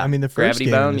 Yeah, I mean the first Gravity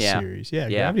game Bone, in the series. Yeah,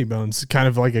 Gravity Bone's kind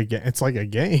of like it's like a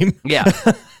game. Yeah,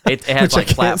 it has like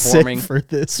platforming. For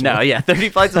this, 30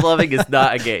 Flights of Loving is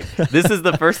not a game. This is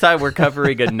the first time we're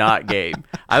covering a not game.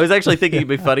 I was actually thinking it'd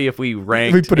be funny if we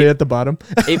ranked. We put it at the bottom.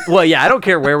 Well, yeah, I don't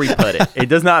care where we put it. It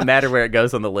does not matter where it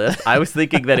goes on the list. I was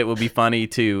thinking that it would be funny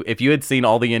to, if you had seen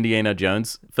all the Indiana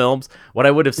Jones films, what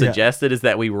I would have suggested is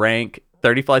that we rank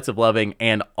 30 Flights of Loving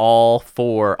and all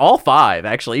 5,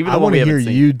 actually. Even I want to hear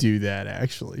seen. you do that,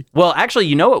 actually. Well, actually,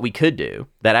 you know what we could do?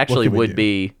 That actually would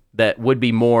be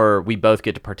more, we both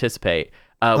get to participate.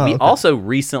 We also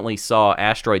recently saw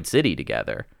Asteroid City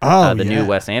together. The new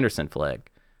Wes Anderson flick.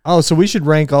 Oh, so we should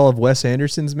rank all of Wes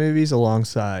Anderson's movies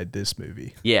alongside this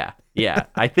movie. Yeah,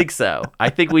 I think so. I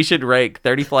think we should rank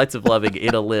 30 Flights of Loving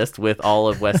in a list with all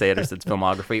of Wes Anderson's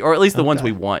filmography, or at least the ones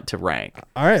we want to rank.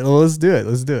 All right, well, let's do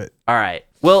it. All right.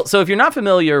 Well, so if you're not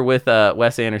familiar with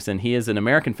Wes Anderson, he is an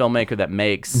American filmmaker that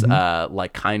makes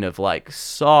like kind of like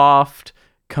soft,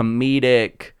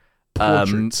 comedic,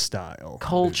 cultured style.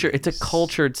 Movies. It's a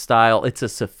cultured style. It's a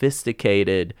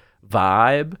sophisticated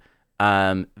vibe.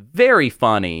 Very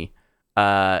funny.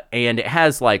 And it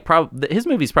has like his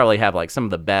movies probably have like some of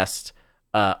the best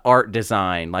art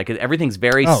design. Like everything's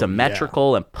very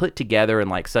symmetrical and put together in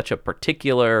like such a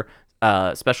particular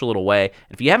special little way.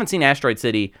 And if you haven't seen Asteroid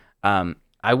City,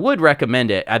 I would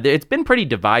recommend it. It's been pretty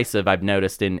divisive, I've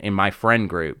noticed in my friend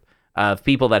group of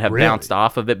people that have bounced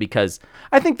off of it, because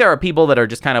I think there are people that are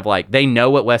just kind of like, they know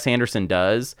what Wes Anderson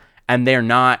does and they're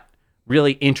not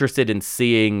really interested in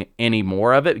seeing any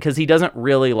more of it, because he doesn't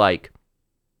really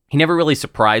he never really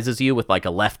surprises you with like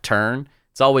a left turn.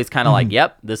 It's always kind of like,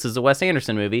 yep, this is a Wes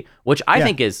Anderson movie, which I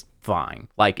think is fine.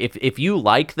 Like if you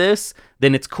like this,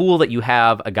 then it's cool that you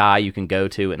have a guy you can go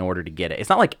to in order to get it. It's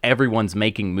not like everyone's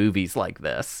making movies like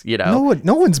this, you know?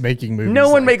 No one's making movies. No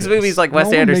one makes movies like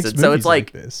Wes Anderson. So it's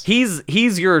like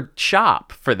he's your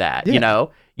shop for that, you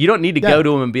know? You don't need to go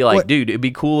to him and be like, dude, it'd be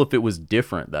cool if it was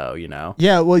different though, you know?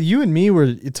 Yeah, well, you and me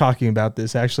were talking about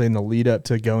this actually in the lead up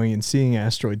to going and seeing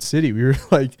Asteroid City. We were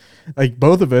like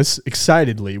both of us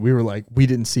excitedly, we were like, we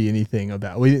didn't see any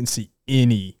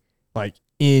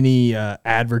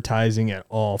advertising at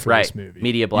all for this movie.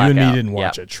 Media blackout. You and me didn't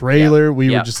watch a trailer. We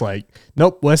were just like,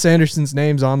 nope, Wes Anderson's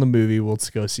name's on the movie.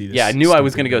 Let's go see this. Yeah, I knew I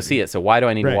was going to go see it, so why do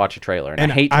I need to watch a trailer?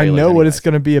 And I hate trailers. I know what it's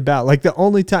going to be about. Like the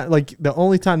only time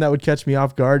that would catch me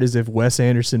off guard is if Wes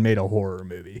Anderson made a horror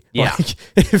movie. Yeah. Like,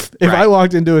 if I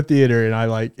walked into a theater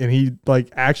and he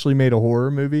actually made a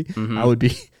horror movie,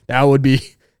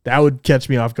 that would catch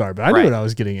me off guard, but I knew what I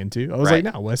was getting into. I was like,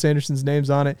 no, Wes Anderson's name's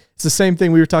on it. It's the same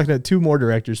thing. We were talking about 2 more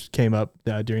directors came up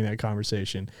during that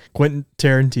conversation. Quentin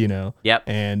Tarantino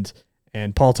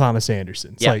and Paul Thomas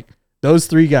Anderson. It's like those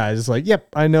 3 guys. It's like, yep,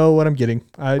 I know what I'm getting.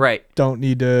 I don't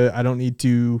need to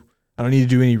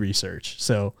do any research.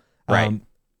 So, And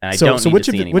I don't need which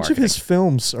to see any which of his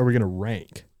films are we going to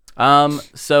rank?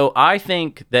 So I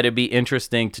think that it'd be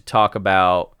interesting to talk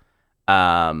about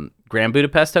Grand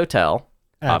Budapest Hotel.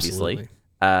 Absolutely.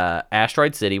 Obviously.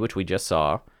 Asteroid City, which we just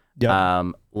saw.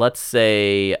 Yep. Let's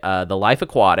say The Life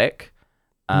Aquatic.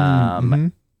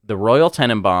 The Royal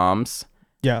Tenenbaums.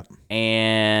 Yeah.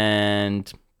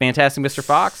 And Fantastic Mr.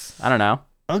 Fox. I don't know.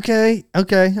 Okay. All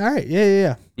right.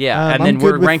 Yeah. Yeah, and then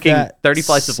we're ranking 30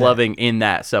 Flights of Loving in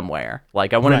that somewhere.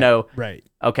 Like, I want to know. Right.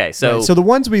 Okay, so the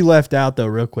ones we left out though,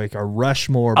 real quick, are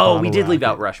Rushmore. Oh, we did leave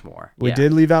out Rushmore. We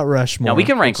did leave out Rushmore. Now we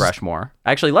can rank Rushmore.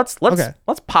 Actually, let's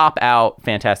pop out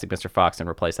Fantastic Mr. Fox and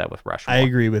replace that with Rushmore. I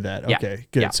agree with that. Okay,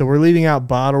 good. Yeah. So we're leaving out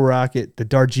Bottle Rocket, the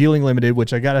Darjeeling Limited,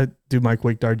 which I gotta do my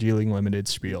quick Darjeeling Limited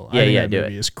spiel. I think that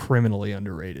movie is criminally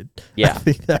underrated. Yeah, I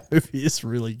think that movie is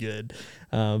really good.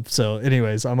 So,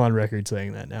 anyways, I'm on record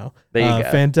saying that now. There you go.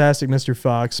 Fantastic Mr.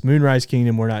 Fox, Moonrise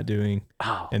Kingdom, we're not doing.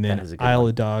 Oh, and then Isle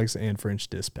of Dogs and French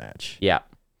Dispatch. Yeah.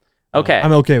 Okay.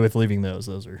 I'm okay with leaving those.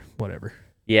 Those are whatever.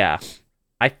 Yeah.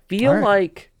 I feel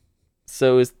like,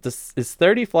 so is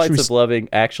 30 Flights of Loving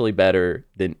actually better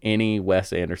than any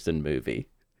Wes Anderson movie?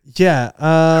 Yeah.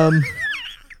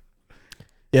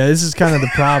 Yeah, this is kind of the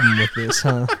problem with this,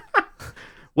 huh?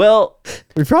 Well,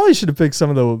 we probably should have picked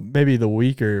some of maybe the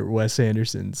weaker Wes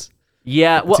Andersons.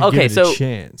 Yeah, well, okay, so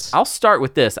chance. I'll start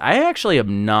with this. I actually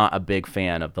am not a big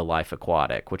fan of The Life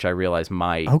Aquatic, which I realize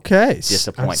might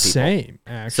disappoint people. Same,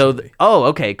 actually. So,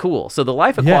 okay, cool. So The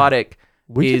Life Aquatic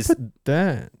we can put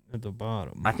that at the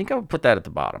bottom. I think I would put that at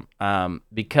the bottom,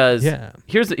 because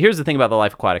here's the thing about The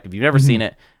Life Aquatic. If you've never seen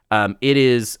it, it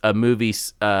is a movie.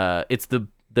 It's the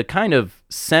kind of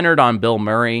centered on Bill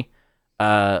Murray,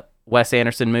 Wes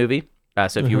Anderson movie.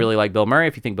 So if you really like Bill Murray,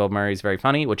 if you think Bill Murray is very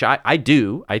funny, which I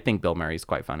do, I think Bill Murray is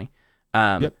quite funny.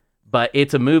 But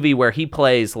it's a movie where he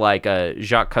plays like a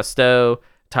Jacques Cousteau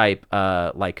type,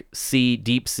 like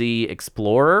deep sea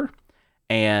explorer,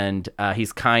 and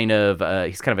he's kind of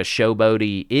a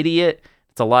showboaty idiot.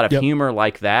 It's a lot of humor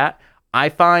like that. I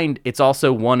find it's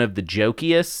also one of the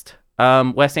jokiest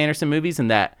Wes Anderson movies in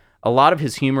that a lot of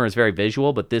his humor is very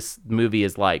visual, but this movie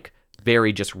is like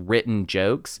very just written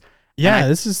jokes. Yeah,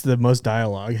 this is the most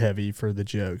dialogue heavy for the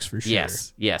jokes, for sure.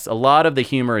 Yes. A lot of the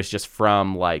humor is just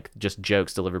from like just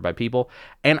jokes delivered by people.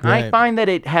 And I find that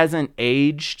it hasn't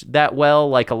aged that well.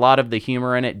 Like a lot of the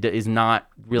humor in it is not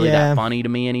really that funny to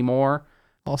me anymore.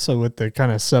 Also with the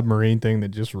kind of submarine thing that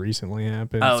just recently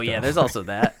happened. Oh, yeah, there's also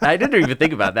that. I didn't even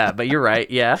think about that, but you're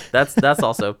right. Yeah, that's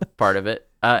also part of it.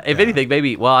 If anything,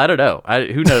 maybe, well, I don't know.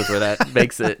 Who knows where that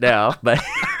makes it now, but...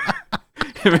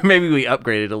 Maybe we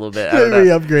upgraded a little bit. Maybe we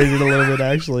upgraded a little bit,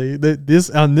 actually.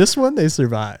 On this one, they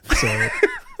survived. So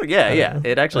yeah.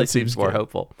 It actually seems more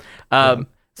hopeful.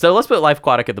 So let's put Life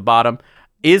Aquatic at the bottom.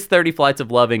 Is 30 Flights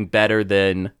of Loving better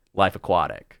than Life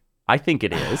Aquatic? I think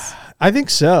it is. I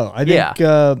think so. I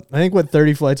think what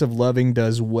 30 Flights of Loving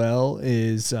does well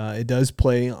is it does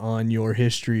play on your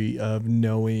history of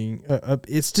knowing.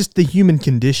 It's just the human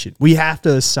condition. We have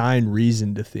to assign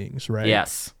reason to things, right?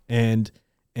 Yes. And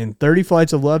 30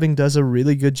 Flights of Loving does a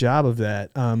really good job of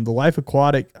that. The Life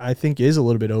Aquatic, I think, is a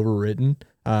little bit overwritten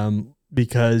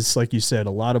because, like you said,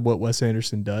 a lot of what Wes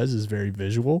Anderson does is very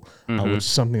visual, which is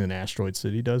something that Asteroid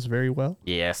City does very well.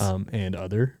 Yes. And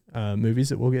other movies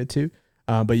that we'll get to.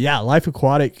 But yeah, Life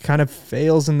Aquatic kind of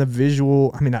fails in the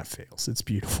visual. I mean, not fails; it's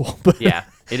beautiful. But yeah,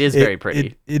 it is very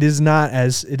pretty. It is not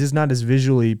as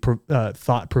visually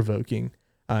thought provoking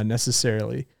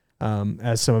necessarily.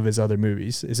 As some of his other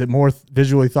movies. Is it more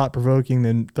visually thought-provoking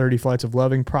than 30 Flights of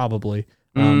Loving? Probably.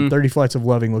 30 Flights of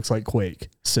Loving looks like Quake.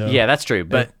 So yeah, that's true.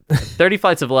 But 30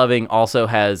 Flights of Loving also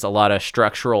has a lot of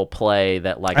structural play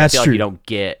that I feel like you don't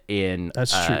get in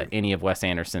any of Wes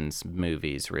Anderson's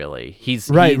movies, really.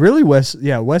 Really,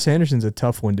 Wes Anderson's a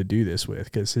tough one to do this with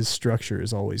because his structure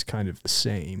is always kind of the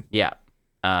same. Yeah.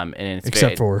 And it's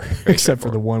except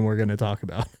for the one we're going to talk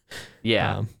about.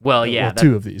 Yeah.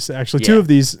 Two of these. Actually, two of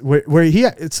these where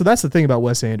so that's the thing about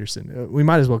Wes Anderson. We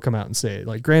might as well come out and say it.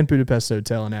 Like Grand Budapest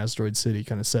Hotel and Asteroid City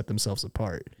kind of set themselves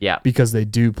apart. Yeah. Because they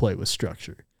do play with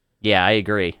structure. Yeah, I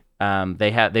agree.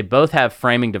 They both have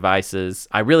framing devices.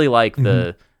 I really like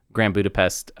the Grand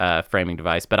Budapest framing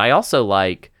device, but I also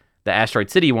like the Asteroid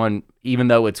City one, even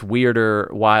though it's weirder,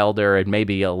 wilder, and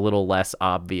maybe a little less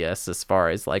obvious as far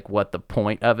as like what the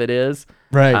point of it is.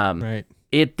 Right. Right.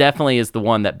 It definitely is the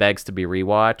one that begs to be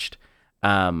rewatched.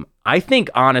 I think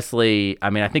honestly,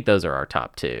 I think those are our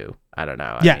top two. I don't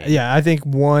know. I think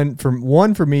one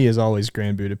for me is always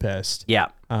Grand Budapest. Yeah.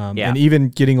 And even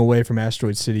getting away from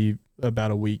Asteroid City about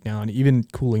a week now, and even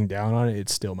cooling down on it,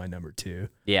 it's still my number two.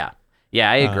 Yeah. Yeah,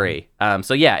 I agree.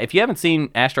 So yeah, if you haven't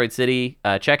seen Asteroid City,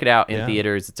 check it out in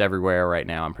theaters. It's everywhere right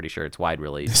now. I'm pretty sure it's wide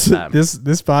release.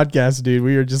 This podcast, dude,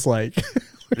 we are just like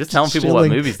just telling people what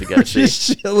movies to go see.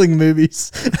 Just shilling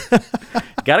movies.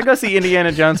 Gotta go see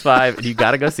Indiana Jones 5, and you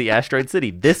gotta go see Asteroid City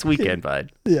this weekend,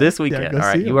 bud. This weekend. All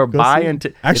right, you are buying.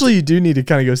 Actually, you do need to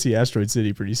kind of go see Asteroid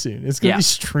City pretty soon. It's gonna be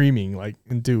streaming like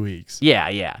in 2 weeks.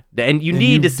 Yeah, and you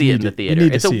need to see it in the theater.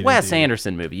 It's a Wes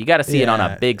Anderson movie. You got to see it on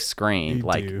a big screen.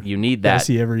 You need that. You gotta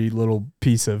see every little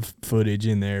piece of footage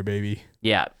in there, baby.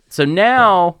 Yeah. So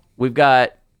now we've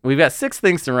got 6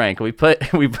 things to rank. We've done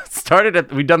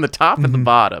the top and the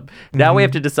bottom. Now we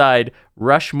have to decide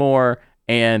Rushmore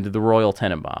and the Royal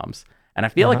Tenenbaums. And I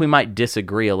feel like we might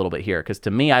disagree a little bit here because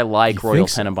to me, I like Royal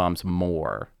Tenenbaums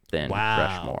more than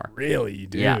Rushmore. Really? You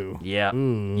do? Yeah.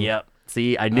 Yep.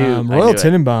 See, I knew. Royal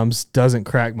Tenenbaums doesn't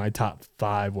crack my top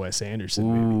 5 Wes Anderson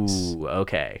movies. Ooh,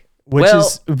 okay.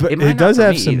 It does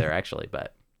have some either, actually,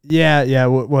 but yeah.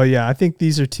 Well, yeah. I think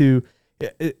these are two.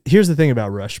 Here's the thing about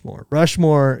Rushmore.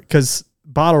 Because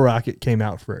Bottle Rocket came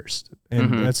out first,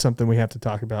 and that's something we have to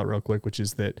talk about real quick, which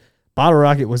is that Bottle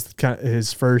Rocket was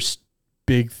his first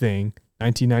big thing.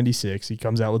 1996, he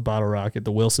comes out with Bottle Rocket.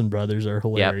 The Wilson brothers are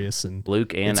hilarious, and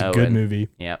Luke and it's Owen. a good movie.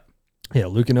 Yep. Yeah,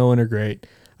 Luke and Owen are great.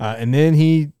 And then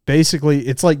he basically,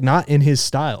 it's like not in his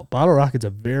style. Bottle Rocket's a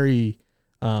very,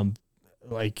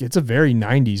 it's a very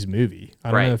 90s movie.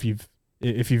 I don't know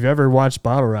if you've ever watched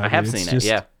Bottle Rocket. I have seen it.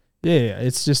 Yeah. Yeah,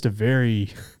 it's just a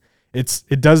very.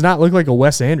 It does not look like a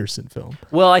Wes Anderson film.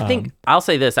 Well, I think I'll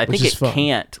say this. I think it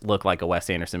can't look like a Wes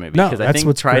Anderson movie because I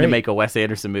think trying to make a Wes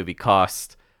Anderson movie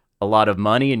costs a lot of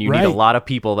money, and you need a lot of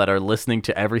people that are listening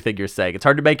to everything you're saying. It's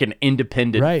hard to make an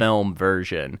independent film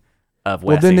version of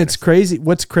Wes Anderson. It's crazy.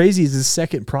 What's crazy is his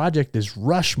second project is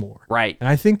Rushmore. Right. And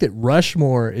I think that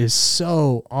Rushmore is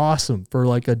so awesome for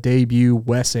like a debut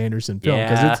Wes Anderson film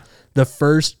because it's the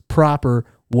first proper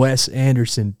Wes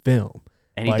Anderson film.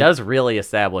 And he does really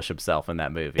establish himself in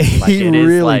that movie. Like, he it is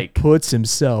really puts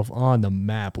himself on the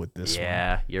map with this one.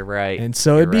 Yeah, you're right. And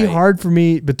so it'd be hard for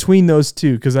me between those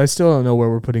two because I still don't know where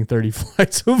we're putting 30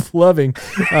 Flights of Loving.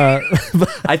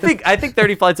 I think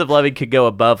 30 Flights of Loving could go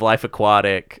above Life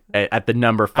Aquatic at the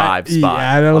number 5 spot.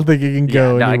 Yeah, I don't think it can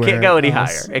go anywhere. No, it can't go any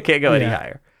higher. It can't go any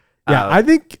higher. Yeah, I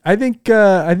think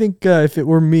if it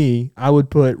were me, I would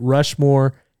put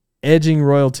Rushmore edging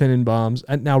Royal Tenenbaums.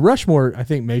 Now Rushmore, I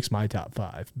think, makes my top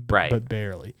 5, but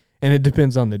barely, and it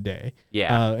depends on the day.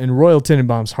 Yeah, and Royal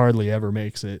Tenenbaums hardly ever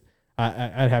makes it.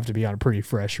 I'd have to be on a pretty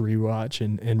fresh rewatch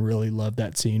and really love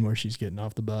that scene where she's getting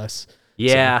off the bus.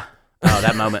 Yeah. So. Oh,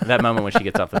 that moment when she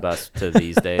gets off the bus to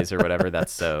These Days or whatever.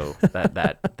 That's so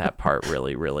that part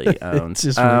really owns.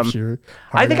 Just I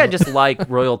think I just like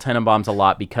Royal Tenenbaums a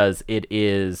lot because it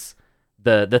is.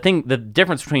 The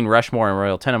difference between Rushmore and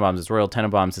Royal Tenenbaums is Royal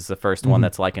Tenenbaums is the first one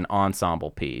that's like an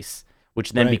ensemble piece,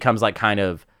 which then becomes like kind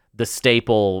of the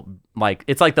staple, like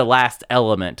it's like the last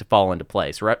element to fall into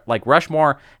place. Like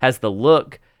Rushmore has the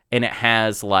look and it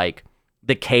has like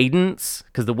the cadence,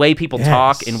 because the way people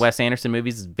talk in Wes Anderson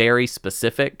movies is very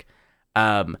specific,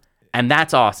 and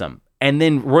that's awesome. And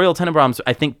then Royal Tenenbaums,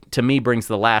 I think, to me, brings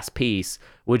the last piece,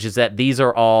 which is that these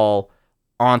are all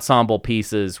ensemble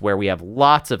pieces where we have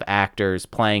lots of actors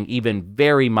playing even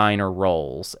very minor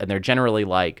roles, and they're generally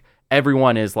like,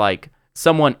 everyone is like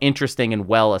someone interesting and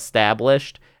well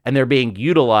established, and they're being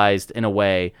utilized in a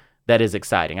way that is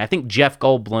exciting. I think Jeff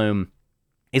Goldblum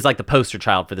is like the poster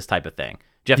child for this type of thing.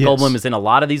 Jeff Goldblum is in a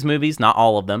lot of these movies, not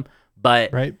all of them,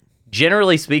 but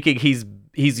generally speaking, he's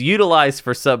utilized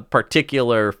for some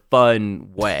particular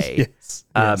fun way.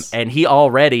 And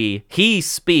he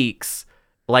speaks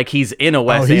like he's in a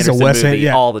Wes Anderson movie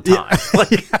all the time.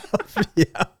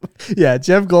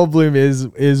 Jeff Goldblum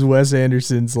is Wes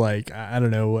Anderson's, like, I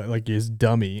don't know, like his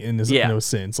dummy in this no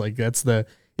sense. Like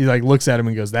he like looks at him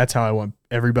and goes, "That's how I want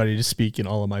everybody to speak in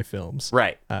all of my films."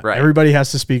 Right. Everybody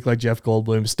has to speak like Jeff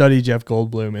Goldblum, study Jeff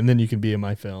Goldblum, and then you can be in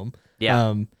my film.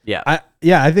 I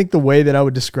think the way that I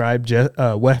would describe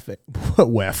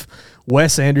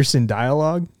Wes Anderson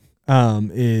dialogue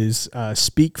is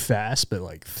speak fast, but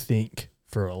like think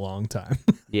for a long time.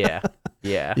 You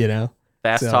know?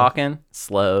 Fast talking,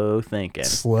 slow thinking.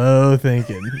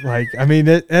 Like, I mean,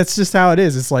 that's just how it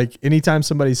is. It's like anytime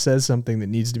somebody says something that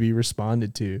needs to be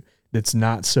responded to that's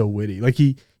not so witty, like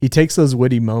he takes those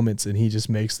witty moments and he just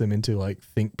makes them into like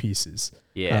think pieces.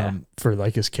 For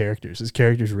like his characters. His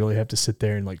characters really have to sit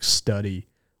there and like study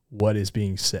what is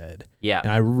being said. And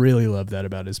I really love that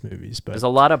about his movies. But there's a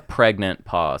lot of pregnant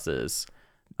pauses.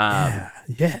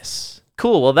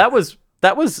 Cool. Well, that was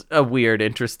a weird,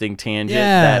 interesting tangent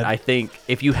that I think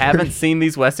if you haven't seen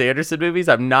these Wes Anderson movies,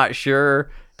 I'm not sure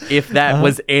if that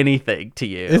was anything to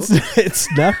you.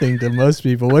 It's nothing to most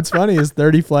people. What's funny is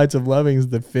 30 Flights of Loving is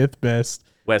the 5th best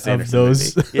Wes Anderson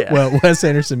movie. Wes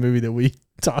Anderson movie that we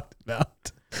talked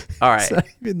about. All right. It's not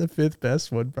even the 5th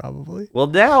best one, probably. Well,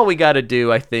 now we got to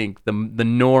do, I think, the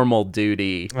normal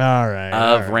duty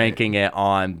of ranking it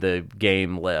on the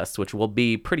game list, which will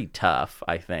be pretty tough,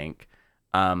 I think.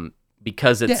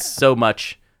 Because it's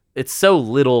so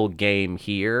little game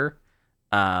here.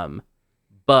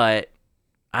 But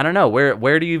I don't know,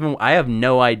 where do you even, I have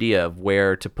no idea of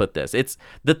where to put this. It's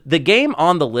the game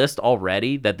on the list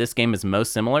already that this game is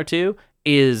most similar to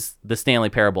is the Stanley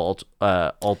Parable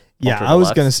Ultra I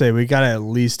was going to say, we got to at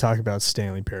least talk about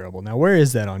Stanley Parable. Now, where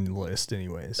is that on the list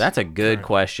anyways? That's a good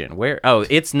question.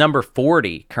 It's number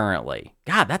 40 currently.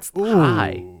 God, that's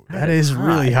high. That is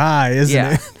really high, isn't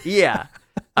it? Yeah.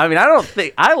 I mean,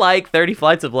 I like 30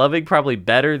 Flights of Loving probably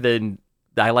better than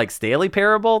I like Stanley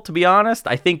Parable, to be honest.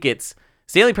 I think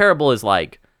Stanley Parable is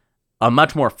like a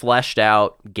much more fleshed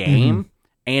out game,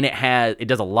 and it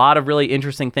does a lot of really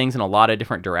interesting things in a lot of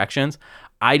different directions.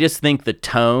 I just think the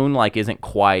tone like isn't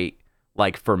quite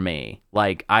like for me.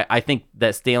 Like I think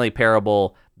that Stanley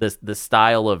Parable, the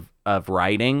style of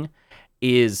writing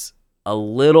is a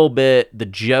little bit, the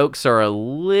jokes are there's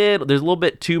a little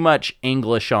bit too much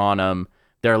English on them.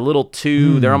 They're a little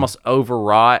too, they're almost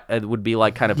overwrought. It would be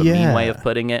like kind of a mean way of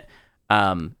putting it.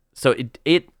 So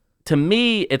it to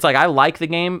me, it's like I like the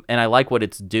game and I like what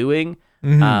it's doing.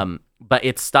 But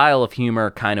its style of humor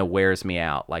kind of wears me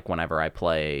out. Like whenever I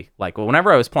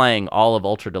was playing all of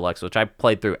Ultra Deluxe, which I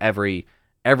played through every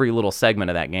little segment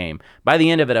of that game. By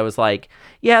the end of it, I was like,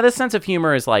 yeah, this sense of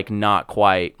humor is like not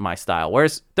quite my style.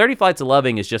 Whereas 30 Flights of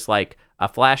Loving is just like a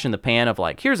flash in the pan of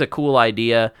like, here's a cool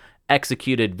idea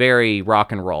executed very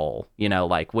rock and roll. You know,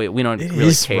 like we don't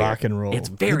really care. Rock and roll. It's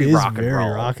very rock and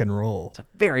roll. Rock and roll. It's a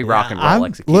very rock and roll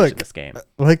execution of this game.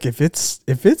 Look, if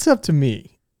it's up to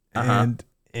me, and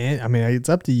And I mean, it's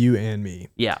up to you and me.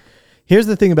 Yeah. Here's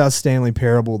the thing about Stanley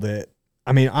Parable that,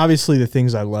 I mean, obviously the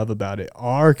things I love about it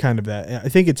are kind of that. I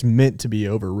think it's meant to be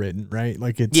overwritten, right?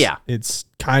 Like it's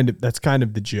kind of, that's kind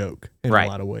of the joke in a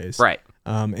lot of ways. Right.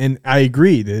 And I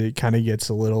agree that it kind of gets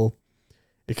a little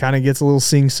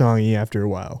sing-songy after a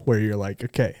while where you're like,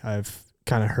 okay, I've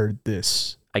kind of heard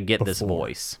this. I get before. this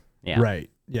voice. Yeah. Right.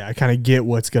 Yeah. I kind of get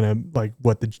what's going to, like,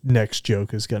 what the next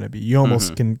joke is going to be. You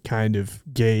almost can kind of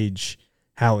gauge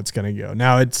how it's going to go.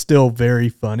 Now, it's still very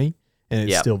funny and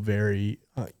it's still very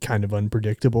kind of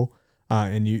unpredictable.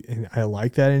 And I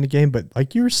like that in a game. But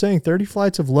like you were saying, 30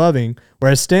 Flights of Loving,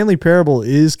 whereas Stanley Parable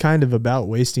is kind of about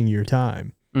wasting your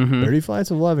time. 30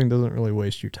 Flights of Loving doesn't really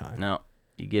waste your time. No.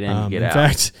 You get in, you get out. In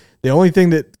fact, the only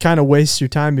thing that kind of wastes your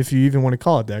time, if you even want to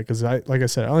call it that, because like I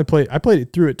said, I played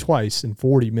it through it twice in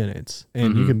 40 minutes,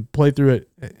 and you can play through it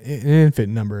an infinite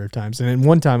number of times. And then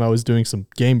one time I was doing some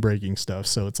game breaking stuff,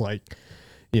 so it's like,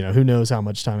 who knows how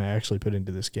much time I actually put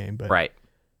into this game. But right.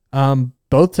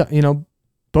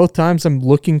 Both times I'm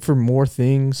looking for more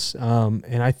things,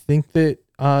 and I think that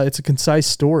it's a concise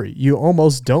story. You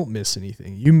almost don't miss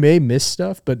anything. You may miss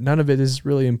stuff, but none of it is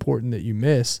really important that you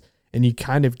miss. And you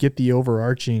kind of get the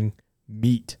overarching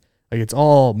meat. Like it's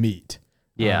all meat.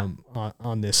 Yeah.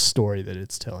 On this story that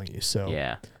it's telling you. So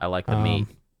yeah, I like the meat.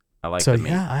 I like the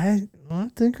meat. Yeah, I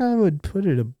think I would put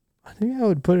it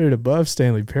above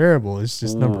Stanley Parable. It's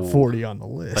just number 40 on the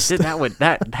list. But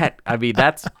I mean,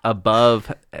 that's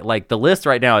above, like the list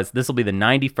right now this will be the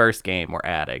 91st game we're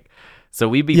adding. So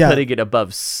we'd be putting it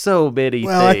above so many things.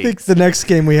 Well, I think the next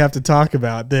game we have to talk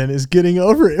about then is Getting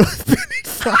Over It with Benny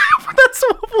Foddy. That's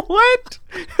what?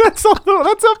 That's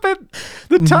up at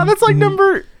the top. That's like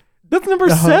number 7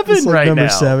 like right number now.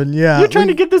 7, yeah. You're trying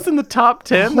to get this in the top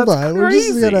 10? Hold That's on.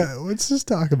 crazy. Let's just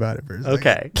talk about it for a second.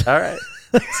 Okay. All right.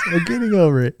 So Getting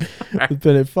Over It with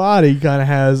Benny Foddy kind of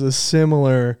has a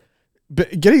similar...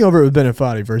 Getting Over It with Benny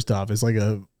Foddy, first off, is like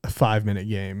a 5-minute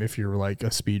game if you're like a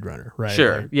speedrunner, right?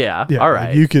 Sure. Like, yeah. All right.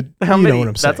 Like you could. Know what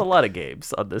I'm saying. That's a lot of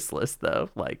games on this list, though.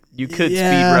 Like you could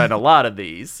speedrun a lot of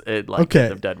these and get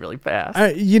them done really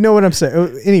fast. You know what I'm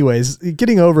saying? Anyways,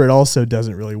 Getting Over It also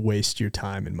doesn't really waste your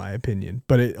time, in my opinion.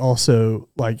 But it also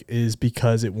is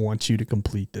because it wants you to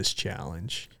complete this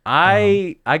challenge.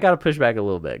 I gotta push back a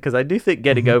little bit because I do think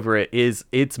Getting Over It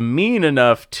it's mean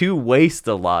enough to waste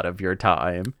a lot of your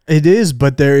time. It is,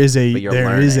 but there is a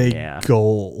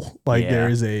goal. There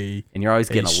is and you're always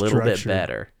getting a little bit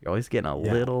better. You're always getting a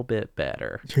little bit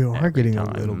better. You are getting a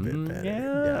little bit better.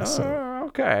 Yeah. So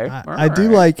okay. I do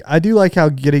like how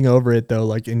Getting Over It though.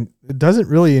 Like, it doesn't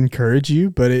really encourage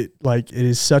you, but it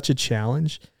is such a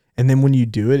challenge. And then when you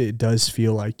do it, it does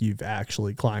feel like you've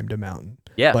actually climbed a mountain.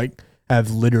 Yeah. Like have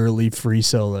literally free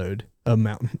soloed a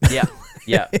mountain. Yeah.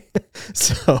 Yeah.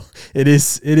 So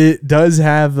it does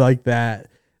have like that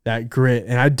grit.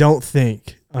 And I don't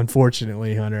think,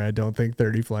 unfortunately, Hunter, I don't think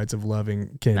 30 Flights of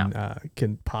Loving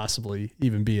can possibly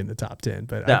even be in the top 10.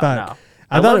 But I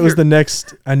thought it was the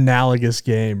next analogous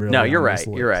game. Really, no, you're right.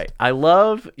 You're right. I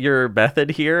love your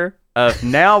method here.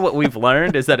 Now what we've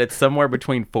learned is that it's somewhere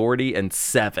between 40 and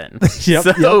 7.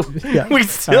 We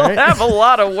still have a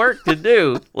lot of work to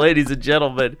do, ladies and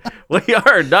gentlemen. We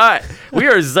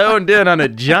are zoned in on a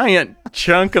giant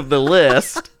chunk of the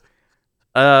list.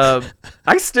 But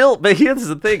here's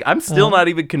the thing. I'm still not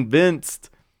even convinced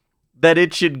that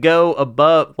it should go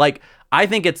above. Like, I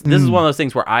think this is one of those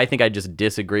things where I think I just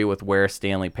disagree with where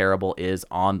Stanley Parable is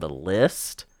on the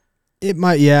list. It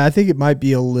might, I think it might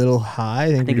be a little high.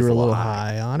 I think we were a little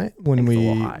high on it when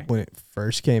it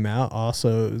first came out.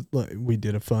 Also, we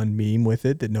did a fun meme with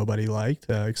it that nobody liked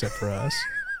except for us.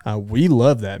 We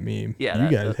love that meme. Yeah,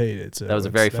 you guys hate it. So that was a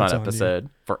very fun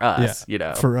episode for us.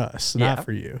 For us, not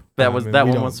for you. That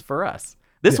one was for us.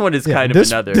 This one is kind of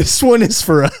another. This one is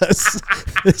for us.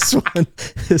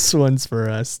 This one's for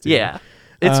us. Dude. Yeah.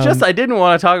 It's just I didn't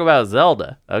want to talk about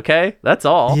Zelda, okay? That's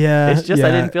all. Yeah. It's just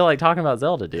I didn't feel like talking about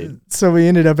Zelda, dude. So we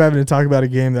ended up having to talk about a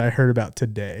game that I heard about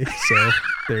today. So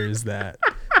there's that.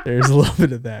 There's a little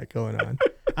bit of that going on.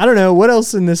 I don't know. What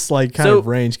else in this kind of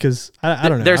range? Because I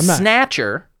don't know. There's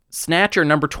Snatcher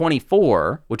number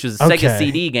 24, which is a Sega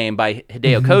CD game by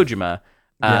Hideo Kojima.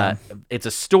 It's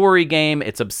a story game.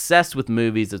 It's obsessed with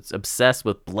movies. It's obsessed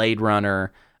with Blade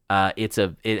Runner.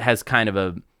 It has kind of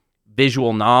a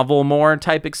visual novel more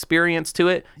type experience to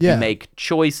it. You make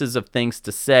choices of things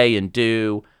to say and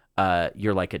do.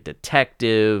 You're like a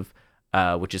detective,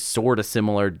 which is sort of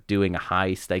similar to doing a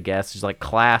heist, I guess. It's like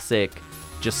classic,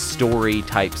 just story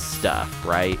type stuff,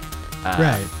 right?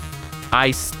 Right.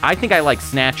 I think I like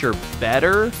Snatcher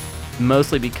better,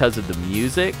 mostly because of the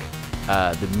music.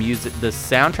 The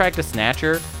soundtrack to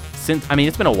Snatcher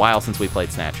it's been a while since we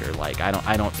played Snatcher. Like, I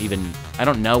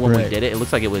don't know when we did it. It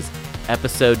looks like it was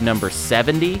episode number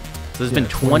 70. So there's been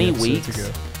 20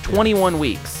 weeks, 21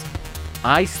 weeks.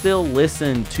 I still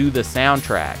listen to the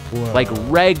soundtrack like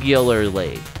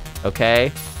regularly.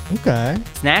 Okay.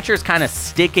 Snatcher's kind of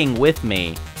sticking with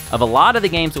me. Of a lot of the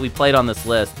games that we played on this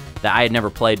list that I had never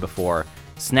played before,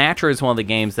 Snatcher is one of the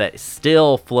games that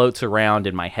still floats around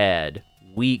in my head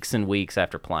weeks and weeks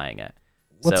after playing it.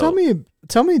 Well,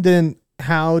 tell me then,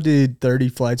 how did 30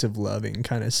 Flights of Loving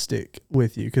kind of stick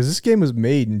with you? Because this game was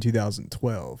made in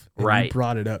 2012. And right. You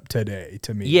brought it up today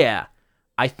to me. Yeah.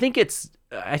 I think it's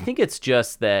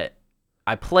just that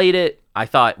I played it. I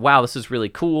thought, wow, this is really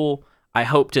cool. I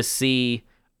hope to see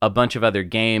a bunch of other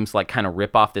games like kind of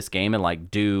rip off this game and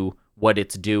like do what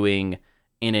it's doing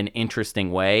in an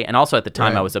interesting way. And also at the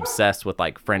time I was obsessed with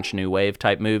like French New Wave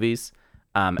type movies.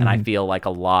 And I feel like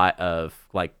a lot of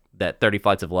like that 30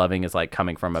 Flights of Loving is like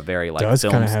coming from a very like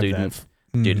film student.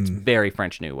 Dude, it's very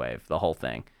French New Wave, the whole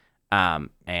thing. And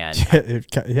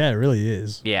it really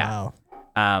is. Yeah.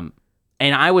 Wow.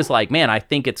 And I was like, man, I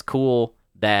think it's cool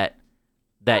that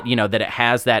you know that it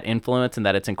has that influence and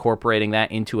that it's incorporating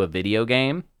that into a video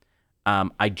game.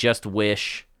 I just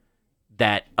wish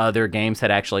that other games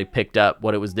had actually picked up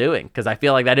what it was doing, because I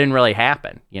feel like that didn't really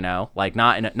happen, you know, like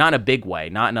not in a big way,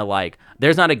 not in a like,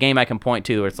 there's not a game I can point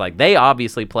to where it's like they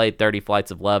obviously played 30 Flights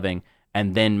of Loving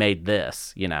and then made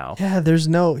this, you know. Yeah, there's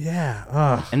no, yeah.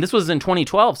 Ugh. And this was in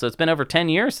 2012, so it's been over 10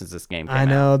 years since this game came out. I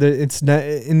know that it's not,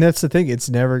 and that's the thing, it's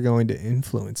never going to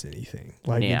influence anything.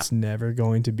 Like it's never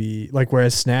going to be like,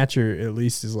 whereas Snatcher at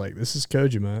least is like, this is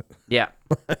Kojima. Yeah.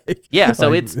 Yeah, so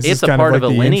like, it's a part of a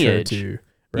lineage. To,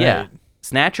 right? Yeah.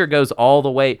 Snatcher goes all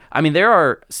the way. I mean, there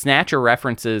are Snatcher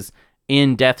references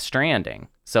in Death Stranding.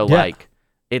 So like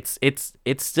it's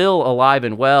still alive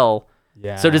and well.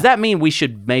 Yeah. So does that mean we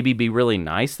should maybe be really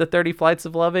nice to 30 Flights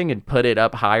of Loving and put it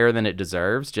up higher than it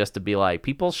deserves, just to be like,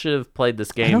 people should have played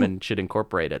this game and should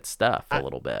incorporate its stuff a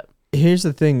little bit? Here's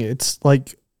the thing. It's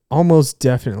like almost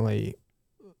definitely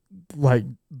like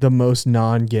the most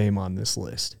non-game on this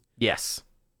list. Yes,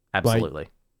 absolutely.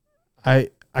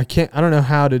 Like, I don't know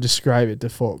how to describe it to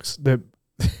folks.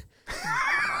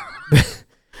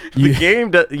 You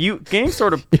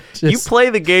play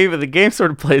the game and the game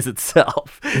sort of plays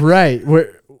itself. Right.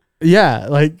 Yeah.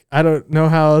 Like, I don't know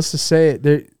how else to say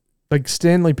it. Like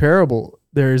Stanley Parable,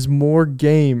 there's more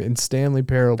game in Stanley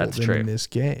Parable than in this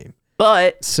game.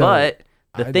 But the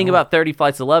thing about 30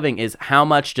 Flights of Loving is, how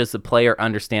much does the player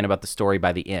understand about the story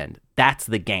by the end? That's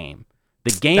the game.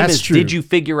 The game is, did you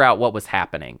figure out what was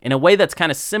happening? In a way that's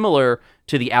kind of similar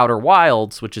to The Outer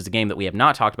Wilds, which is a game that we have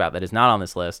not talked about, that is not on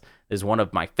this list, is one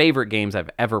of my favorite games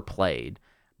I've ever played,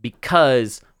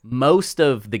 because most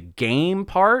of the game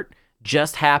part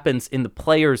just happens in the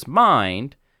player's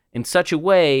mind in such a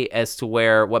way as to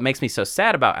where what makes me so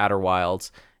sad about Outer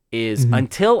Wilds is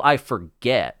until I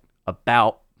forget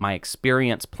about my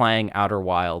experience playing Outer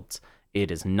Wilds, it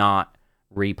is not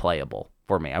replayable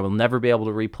for me. I will never be able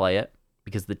to replay it,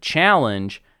 because the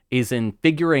challenge is in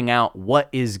figuring out what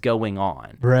is going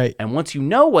on. Right. And once you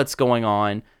know what's going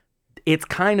on, it's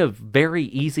kind of very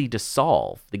easy to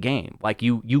solve the game. Like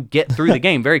you get through the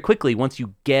game very quickly once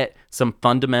you get some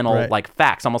fundamental like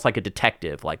facts, almost like a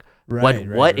detective. Like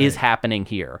what is happening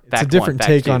here? It's a different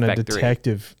take on a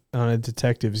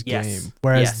detective's game.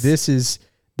 Whereas this is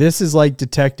like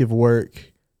detective work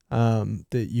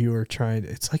that you are trying to,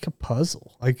 it's like a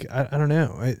puzzle. Like I don't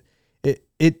know.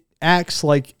 It acts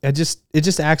like it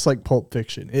just acts like Pulp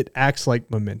Fiction. It acts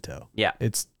like Memento. Yeah.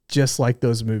 It's just like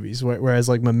those movies. Whereas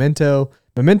like Memento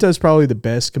is probably the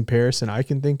best comparison I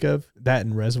can think of. That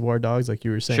and Reservoir Dogs, like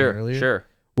you were saying earlier. Sure.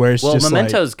 Where it's just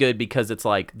Memento's good because it's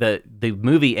like the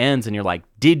movie ends and you're like,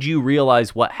 did you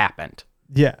realize what happened?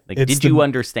 Yeah. Like, did you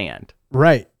understand?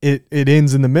 Right. It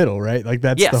ends in the middle, right? Like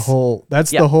that's the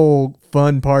whole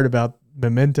fun part about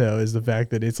Memento, is the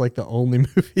fact that it's like the only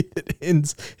movie that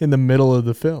ends in the middle of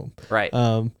the film. Right.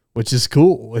 Which is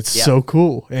cool. It's so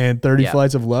cool. And 30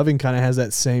 Flights of Loving kind of has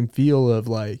that same feel of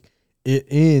like, it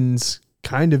ends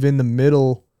kind of in the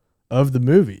middle of the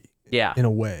movie. Yeah. In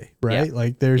a way, right? Yeah.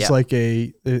 Like there's like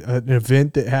an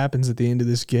event that happens at the end of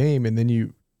this game, and then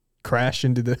you crash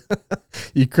into the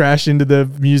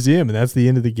museum, and that's the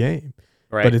end of the game.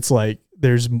 Right. But it's like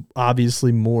there's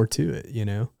obviously more to it, you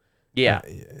know? Yeah.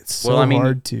 It's so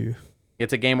hard to.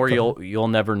 It's a game where you'll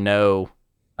never know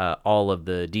all of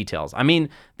the details. I mean,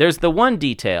 there's the one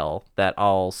detail that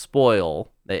I'll spoil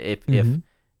if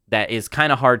that is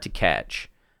kind of hard to catch.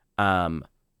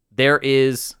 There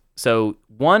is, so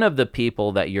one of the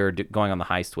people that you're going on the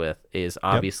heist with is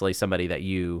obviously somebody that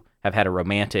you have had a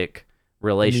romantic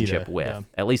relationship Anita, with yeah.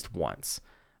 at least once.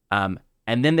 And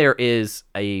then there is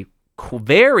a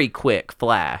very quick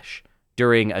flash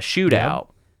during a shootout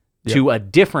to a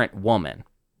different woman.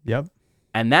 Yep.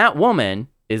 And that woman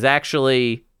is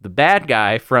actually the bad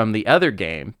guy from the other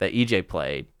game that EJ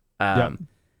played.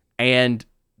 And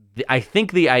I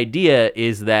think the idea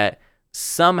is that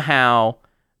somehow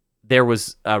there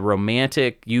was a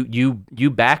romantic you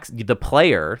back the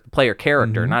player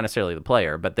character, not necessarily the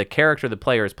player, but the character the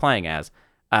player is playing as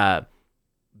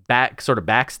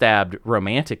backstabbed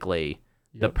romantically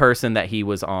the person that he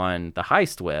was on the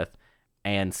heist with,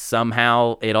 and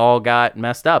somehow it all got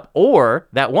messed up. Or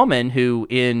that woman who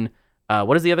in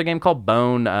what is the other game called?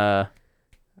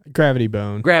 Gravity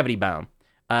Bone.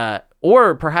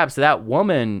 Or perhaps that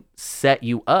woman set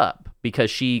you up because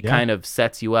she kind of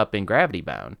sets you up in Gravity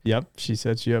Bone. Yep, she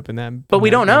sets you up in that. But we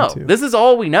don't know. Too. This is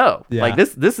all we know. Yeah. Like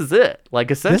this is it.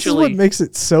 Like essentially, this is what makes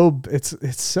it so.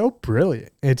 It's so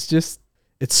brilliant. It's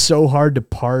so hard to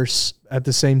parse. At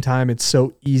the same time, it's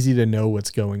so easy to know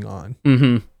what's going on.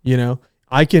 Mm-hmm. You know,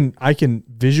 I can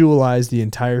visualize the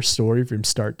entire story from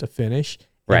start to finish.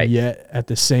 Right. And yet at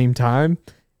the same time,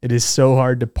 it is so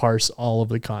hard to parse all of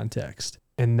the context.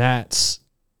 And that's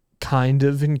kind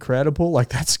of incredible. Like,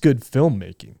 that's good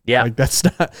filmmaking. Yeah. Like, that's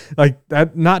not like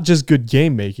that, not just good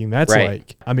game making. That's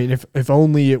like, I mean, if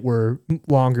only it were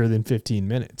longer than 15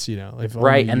 minutes, you know, if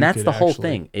right. only And that's the whole actually,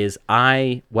 thing is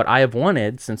what I have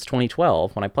wanted since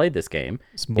 2012 when I played this game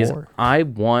is I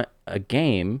want a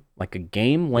game, like a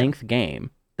game length game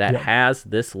that has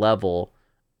this level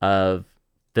of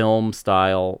film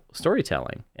style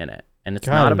storytelling in it. And it's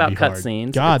not about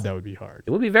cutscenes. God, that would be hard.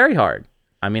 It would be very hard.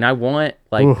 I mean, I want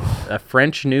like a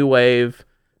French New Wave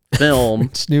film,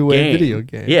 French New Wave video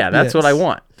game. Yeah, that's what I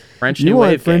want. French New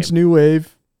Wave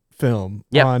film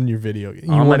on your video game.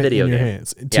 You on want my video it in game. your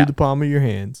hands, to the palm of your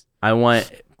hands. I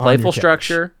want playful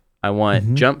structure. I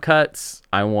want jump cuts.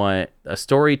 I want a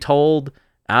story told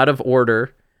out of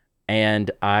order.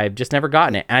 And I've just never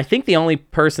gotten it. And I think the only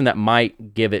person that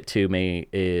might give it to me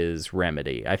is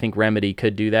Remedy. I think Remedy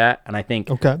could do that. And I think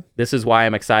this is why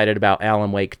I'm excited about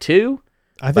Alan Wake 2.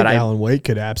 I think Alan Wake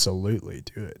could absolutely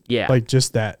do it. Yeah. Like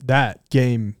just that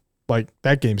game, like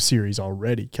that game series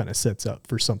already kind of sets up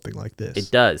for something like this.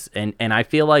 It does. And I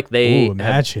feel like they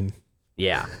imagine.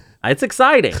 Yeah. It's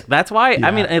exciting. That's why,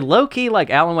 I mean, low key, like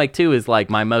Alan Wake 2 is like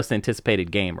my most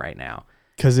anticipated game right now.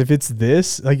 Because if it's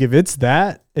this, and then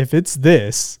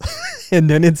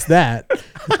it's that,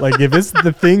 like if it's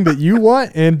the thing that you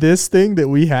want and this thing that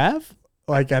we have,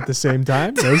 like at the same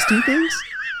time, those two things,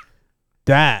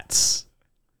 that's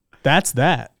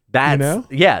that. You know?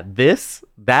 Yeah,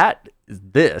 that is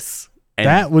this. And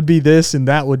that would be this, and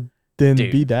that would then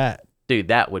be that. Dude,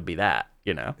 that would be that,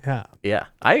 you know? Yeah. Yeah,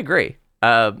 I agree.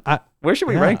 Where should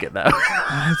we rank it, though?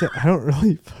 I don't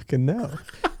really fucking know.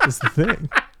 That's the thing.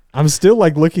 I'm still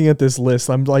like looking at this list.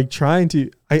 I'm like trying to,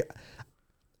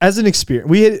 as an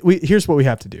experience, here's what we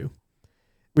have to do.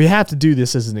 We have to do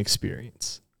this as an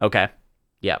experience. Okay.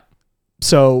 Yep.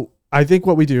 So I think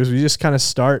what we do is we just kind of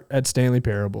start at Stanley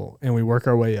Parable and we work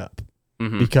our way up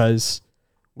because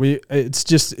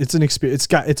it's an experience.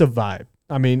 It's a vibe.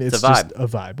 I mean, it's just a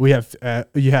vibe. We have,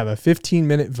 you have a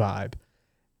 15-minute vibe.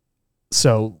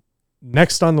 So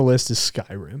next on the list is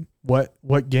Skyrim.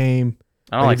 What game?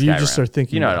 I don't like Skyrim. You just start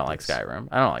thinking, you know, I don't like Skyrim.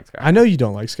 I don't like Skyrim. I know you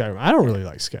don't like Skyrim. I don't really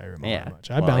like Skyrim all that much.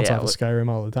 I bounce off of Skyrim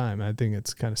all the time. I think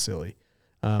it's kind of silly.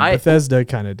 Bethesda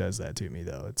kind of does that to me,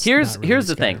 though. Here's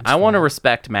the thing. I want to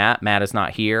respect Matt. Matt is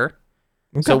not here.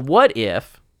 Okay. So what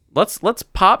if let's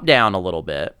pop down a little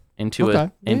bit into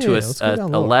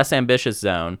a less ambitious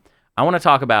zone. I want to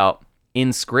talk about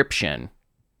Inscryption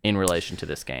in relation to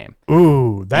this game.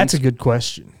 Ooh, that's a good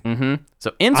question. Mm-hmm.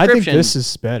 So Inscryption, I think this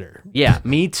is better. Yeah,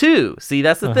 me too. See,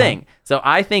 that's the thing. So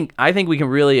I think we can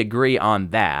really agree on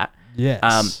that.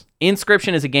 Yes.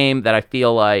 Inscryption is a game that I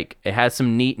feel like it has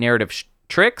some neat narrative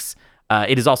tricks.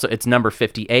 It's number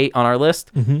 58 on our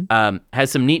list.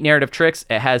 Has some neat narrative tricks.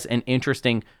 It has an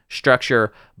interesting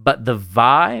structure, but the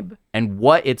vibe and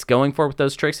what it's going for with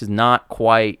those tricks is not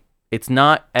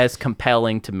as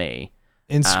compelling to me.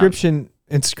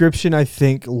 Inscryption, I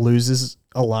think, loses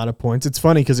a lot of points. It's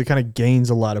funny because it kind of gains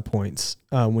a lot of points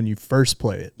when you first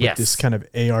play it. With this kind of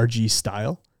ARG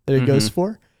style that it goes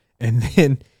for. And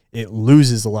then it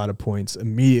loses a lot of points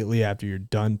immediately after you're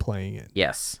done playing it.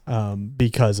 Yes.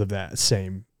 Because of that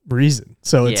same reason.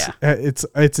 So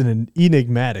it's an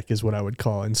enigmatic is what I would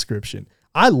call Inscryption.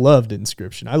 I loved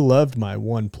Inscryption. I loved my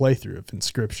one playthrough of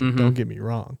Inscryption. Don't get me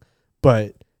wrong.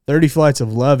 But 30 Flights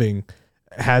of Loving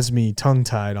has me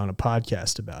tongue-tied on a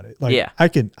podcast about it. Like I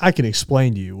can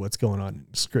explain to you what's going on in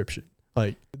Inscryption.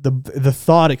 Like the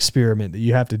thought experiment that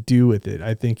you have to do with it,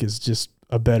 I think is just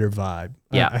a better vibe.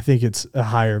 Yeah. I think it's a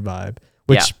higher vibe,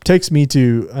 which takes me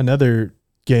to another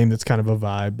game that's kind of a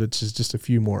vibe, which is just a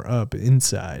few more up,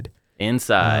 Inside.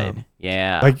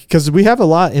 Yeah. Like, because we have a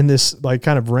lot in this, like,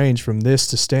 kind of range from this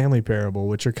to Stanley Parable,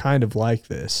 which are kind of like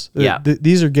this. Yeah.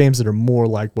 These are games that are more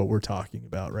like what we're talking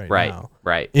about right now.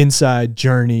 Right. Inside,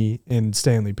 Journey, and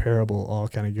Stanley Parable all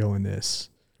kind of go in this.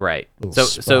 Right. little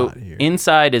So spot here.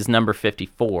 Inside is number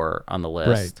 54 on the list.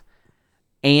 Right.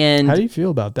 And How do you feel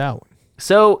about that one?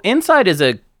 so Inside is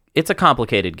a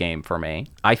complicated game for me.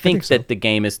 I think so. that the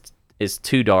game is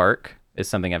too dark, is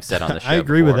something I've said on the show. I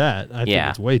agree with before. that. I think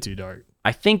it's way too dark.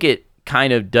 I think it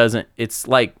kind of doesn't, it's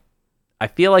like, I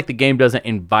feel like the game doesn't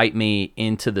invite me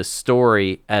into the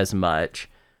story as much,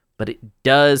 but it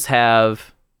does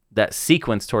have that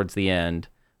sequence towards the end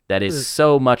that is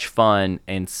so much fun,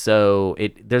 and so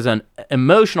there's an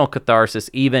emotional catharsis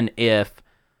even if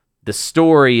the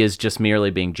story is just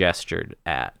merely being gestured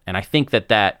at. And I think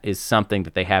that is something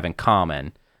that they have in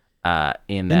common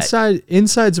in that.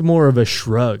 Inside's more of a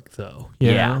shrug, though.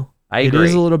 You know? I agree. It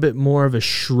is a little bit more of a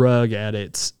shrug at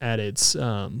its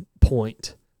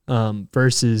point,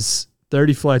 versus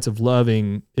 30 Flights of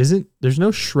Loving there's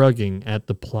no shrugging at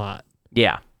the plot.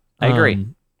 Yeah, I agree.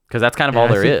 Because that's kind of all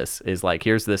there is like,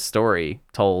 here's this story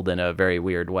told in a very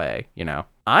weird way, you know?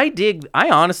 I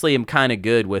honestly am kind of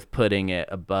good with putting it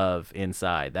above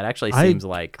Inside. That actually seems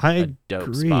like a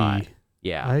dope spot.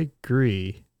 Yeah. I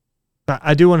agree.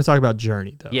 I do want to talk about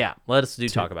Journey, though. Yeah, let us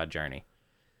talk about Journey.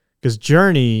 Because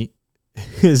Journey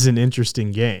is an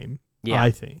interesting game,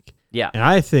 I think. Yeah. And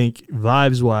I think,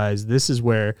 vibes-wise, this is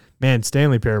where, man,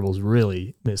 Stanley Parable's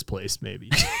really misplaced, maybe.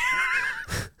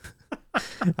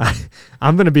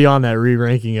 I'm going to be on that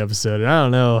re-ranking episode, and I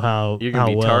don't know how you're going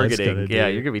to be well targeting. It's gonna do.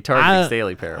 You're going to be targeting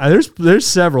Stanley Parable. There's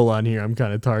several on here I'm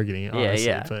kind of targeting, honestly.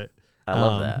 Yeah. But I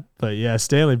love that. But yeah,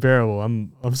 Stanley Parable,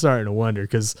 I'm starting to wonder,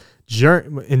 because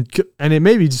Journey, and it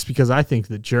may be just because I think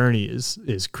that Journey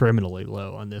is criminally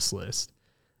low on this list.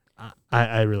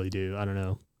 I really do. I don't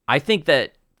know. I think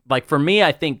that, like, for me,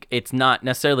 I think it's not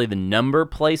necessarily the number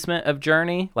placement of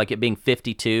Journey, like it being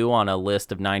 52 on a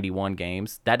list of 91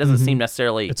 games. That doesn't seem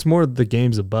necessarily. It's more the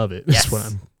games above it. Yes. Is what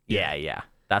I'm, yeah.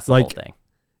 That's the whole thing.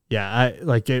 Yeah,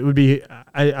 it would be.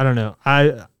 I don't know.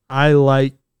 I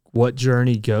like what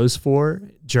Journey goes for.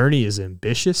 Journey is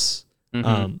ambitious.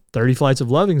 30 Flights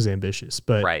of Loving is ambitious,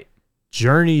 but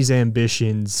Journey's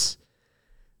ambitions,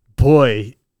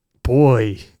 boy,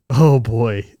 oh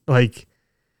boy, like.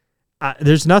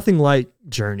 There's nothing like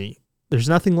Journey. There's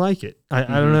nothing like it. I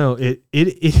don't know.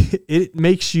 It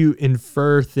makes you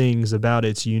infer things about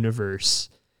its universe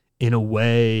in a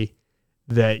way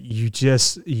that you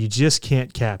just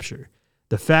can't capture.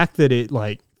 The fact that it,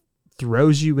 like,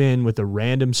 throws you in with a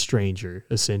random stranger,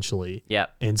 essentially,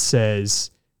 and says,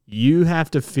 you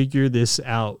have to figure this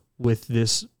out with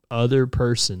this other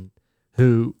person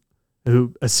who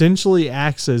essentially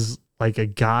acts as like a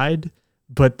guide,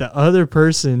 but the other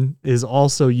person is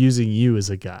also using you as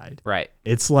a guide. Right.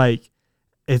 It's like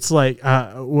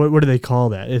what do they call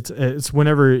that? It's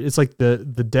whenever it's like the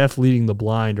deaf leading the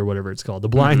blind, or whatever it's called. The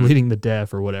blind leading the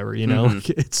deaf, or whatever, you know?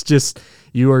 It's just,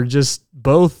 you are just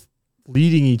both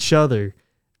leading each other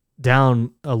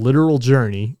down a literal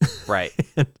journey. Right.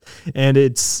 and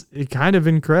it's kind of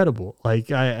incredible.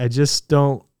 Like, I just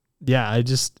don't,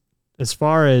 as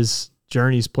far as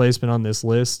Journey's placement on this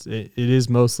list, it is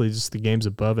mostly just the games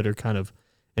above it are kind of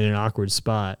in an awkward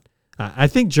spot. I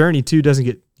think Journey, too, doesn't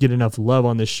get enough love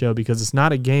on this show because it's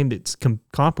not a game that's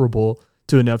comparable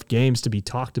to enough games to be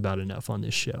talked about enough on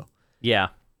this show. Yeah.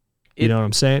 You know what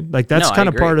I'm saying? Like, that's kind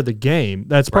of part of the game.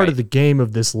 That's part of the game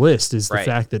of this list, is the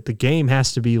fact that the game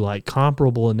has to be, like,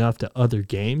 comparable enough to other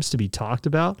games to be talked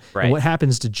about. Right. And what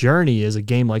happens to Journey is a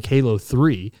game like Halo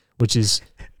 3, which is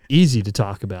easy to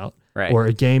talk about, or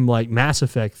a game like Mass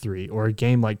Effect 3, or a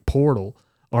game like Portal,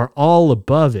 are all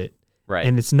above it. Right.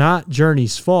 And it's not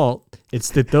Journey's fault.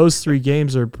 It's that those three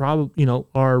games are probably,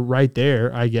 are right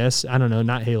there, I guess. I don't know,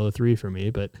 not Halo 3 for me,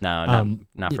 but no,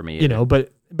 not for me either. You know,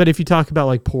 but if you talk about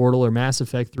like Portal or Mass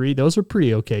Effect 3, those are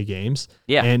pretty okay games.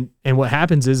 Yeah. And what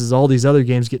happens is all these other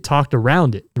games get talked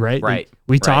around it, right? Right.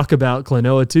 We talk about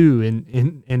Klonoa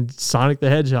 2 and Sonic the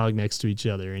Hedgehog next to each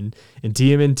other, and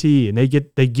TMNT, and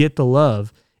they get the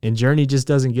love, and Journey just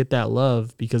doesn't get that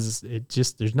love because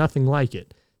there's nothing like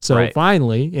it. So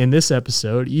finally, in this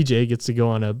episode, EJ gets to go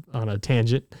on a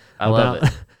tangent about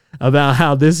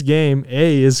how this game,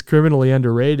 A, is criminally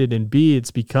underrated, and B,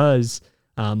 it's because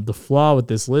the flaw with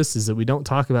this list is that we don't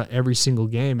talk about every single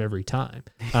game every time.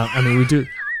 I mean,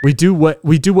 we do what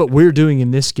we're doing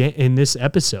in this game, in this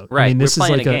episode. Right. I mean, this we're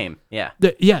playing is like a game. Yeah.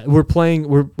 Yeah,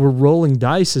 we're rolling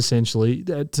dice essentially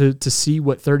to see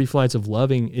what 30 Flights of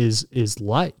Loving is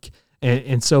like.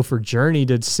 And so for Journey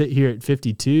to sit here at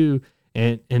 52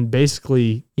 and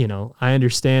basically, I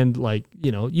understand, like,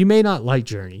 you may not like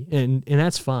Journey, and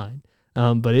that's fine.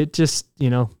 But it just,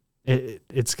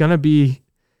 it's going to be,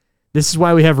 this is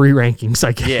why we have re-rankings,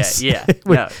 I guess. Yeah.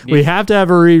 we have to have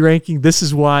a re-ranking. This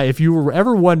is why, if you were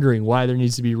ever wondering why there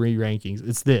needs to be re-rankings,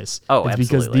 it's this. Oh, it's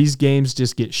absolutely. because these games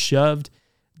just get shoved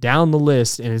down the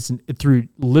list, and it's through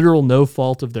literal no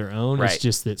fault of their own. Right. It's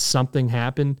just that something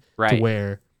happened Right.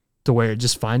 to where it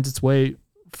just finds its way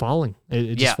falling.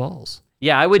 It just falls.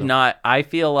 Yeah, I would not. I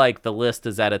feel like the list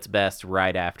is at its best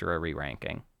right after a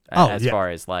re-ranking. As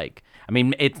far as, like, I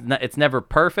mean, it's never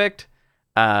perfect.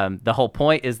 The whole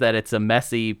point is that it's a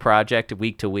messy project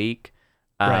week to week.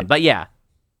 Right.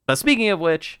 But speaking of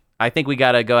which, I think we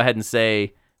got to go ahead and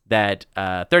say that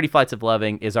 30 Flights of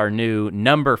Loving is our new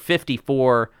number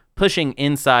 54, pushing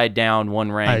Inside down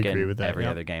one rank and every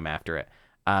other game after it.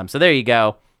 So there you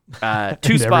go.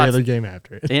 Two spots. Every other game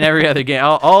after it. In every other game.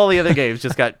 All the other games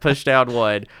just got pushed down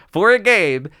one for a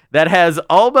game that has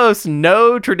almost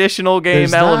no traditional game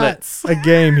There's elements. Not a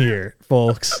game here,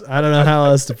 folks. I don't know how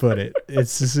else to put it.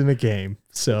 It's just in a game.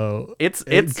 So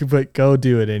but go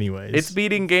do it anyways. It's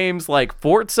beating games like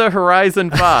Forza Horizon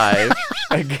 5,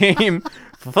 a game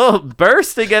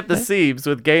bursting at the seams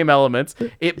with game elements.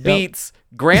 It beats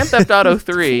Grand Theft Auto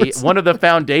 3, one of the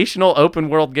foundational open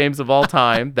world games of all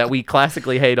time that we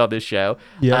classically hate on this show.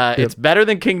 It's better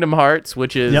than Kingdom Hearts,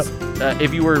 which is,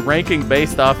 if you were ranking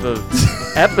based off of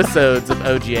episodes of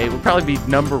OGA, would probably be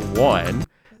number 1.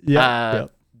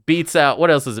 Beats out,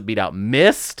 what else does it beat out?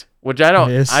 Myst, which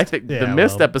I think the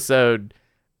Myst episode,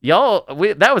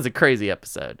 that was a crazy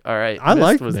episode. All right. I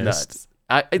like was Myst. Nuts.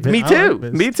 Me too.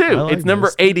 Like it's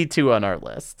number 82 on our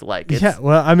list. Like,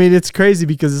 well, I mean, it's crazy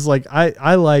because it's like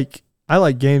I like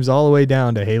games all the way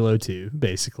down to Halo 2,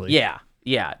 basically. Yeah.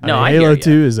 No, Halo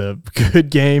 2 is a good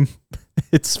game.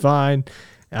 It's fine.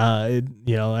 I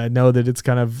know that it's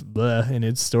kind of bleh in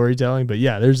its storytelling, but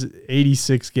yeah, there's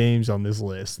 86 games on this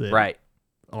list that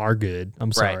are good.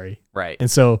 I'm sorry. Right. And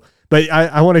so, but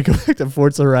I want to go back to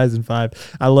Forza Horizon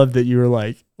 5. I love that you were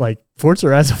like Forza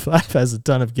Horizon 5 has a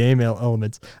ton of game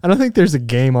elements. I don't think there's a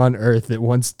game on earth that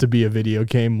wants to be a video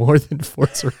game more than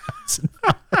Forza Horizon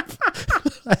 5.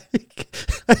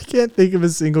 I can't think of a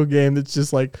single game that's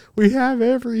just like, we have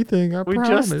everything. I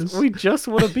promise. We just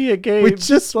want to be a game. We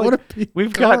just want to be.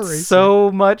 We've got so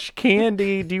much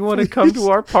candy. Do you want to come to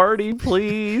our party,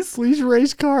 please? Please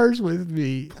race cars with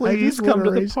me. Please come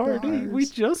to the party. Cars. We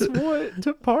just want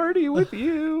to party with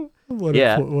you. What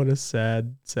a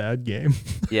sad game.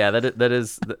 Yeah, that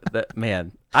is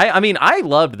man. I mean, I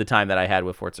loved the time that I had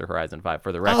with Forza Horizon 5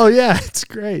 for the record. Oh yeah, it's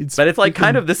great. But it's like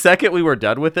kind of the second we were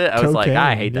done with it, I was like,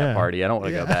 I hate that party. I don't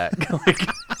want to go back.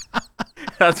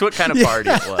 That's what kind of party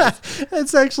it was.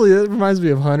 It reminds me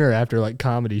of Hunter after like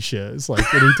comedy shows. Like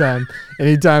anytime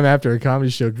after a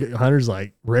comedy show, Hunter's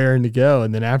like raring to go,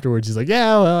 and then afterwards he's like,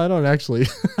 yeah, well, I don't actually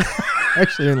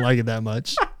didn't like it that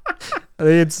much. I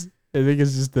think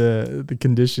it's just the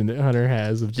condition that Hunter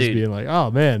has of just being like,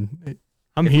 oh man,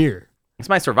 I'm here. It's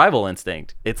my survival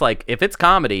instinct. It's like, if it's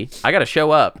comedy, I got to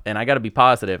show up and I got to be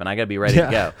positive and I got to be ready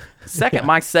to go. The second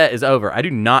my set is over, I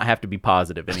do not have to be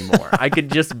positive anymore. I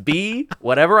could just be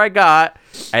whatever I got,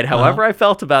 and however I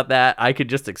felt about that, I could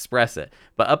just express it.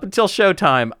 But up until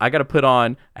showtime, I got to put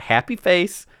on a happy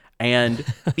face and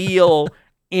feel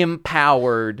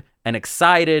empowered and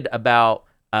excited about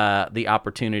the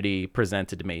opportunity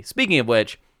presented to me. Speaking of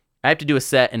which, I have to do a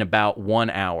set in about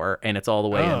 1 hour, and it's all the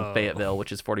way in Fayetteville,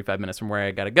 which is 45 minutes from where I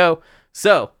gotta go.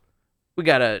 So we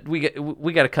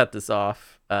gotta cut this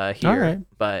off here. All right.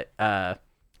 But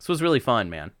this was really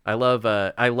fun, man. I loved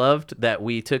that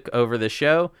we took over the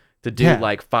show to do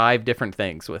like 5 different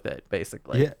things with it,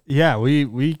 basically. Yeah.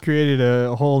 We created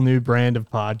a whole new brand of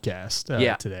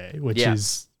podcast today,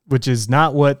 which is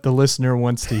not what the listener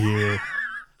wants to hear.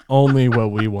 Only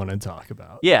what we want to talk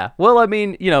about. Yeah. Well, I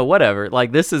mean, whatever.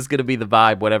 Like, this is going to be the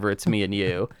vibe, whatever it's me and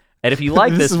you. And if you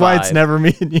like this is vibe, why it's never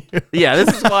me and you. Yeah,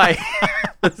 this is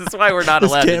why we're not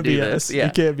allowed to do this. Yeah.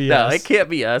 It can't be us. No, it can't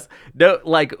be us. No,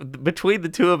 like, between the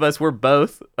two of us, we're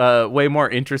both way more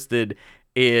interested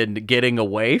in getting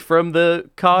away from the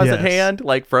cause at hand,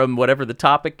 like from whatever the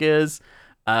topic is.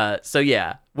 So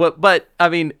yeah. But I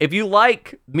mean, if you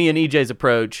like me and EJ's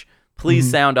approach,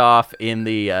 please sound off in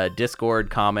the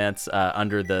Discord comments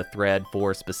under the thread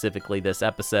for specifically this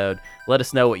episode. Let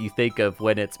us know what you think of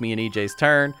when it's me and EJ's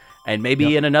turn, and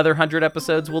maybe in another 100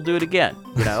 episodes we'll do it again.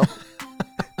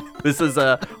 This is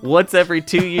a once every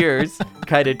 2 years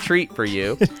kind of treat for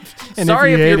you. And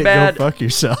Sorry if you if hate you're it, bad. go fuck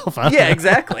yourself. Yeah,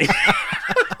 exactly.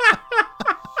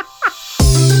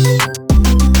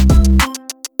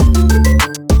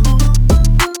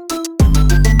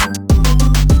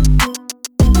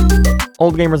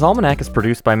 Old Gamers Almanac is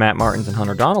produced by Matt Martins and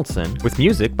Hunter Donaldson, with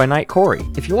music by Knight Corey.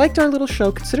 If you liked our little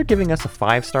show, consider giving us a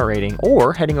 5-star rating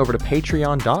or heading over to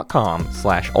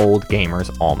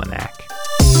patreon.com/oldgamersalmanac.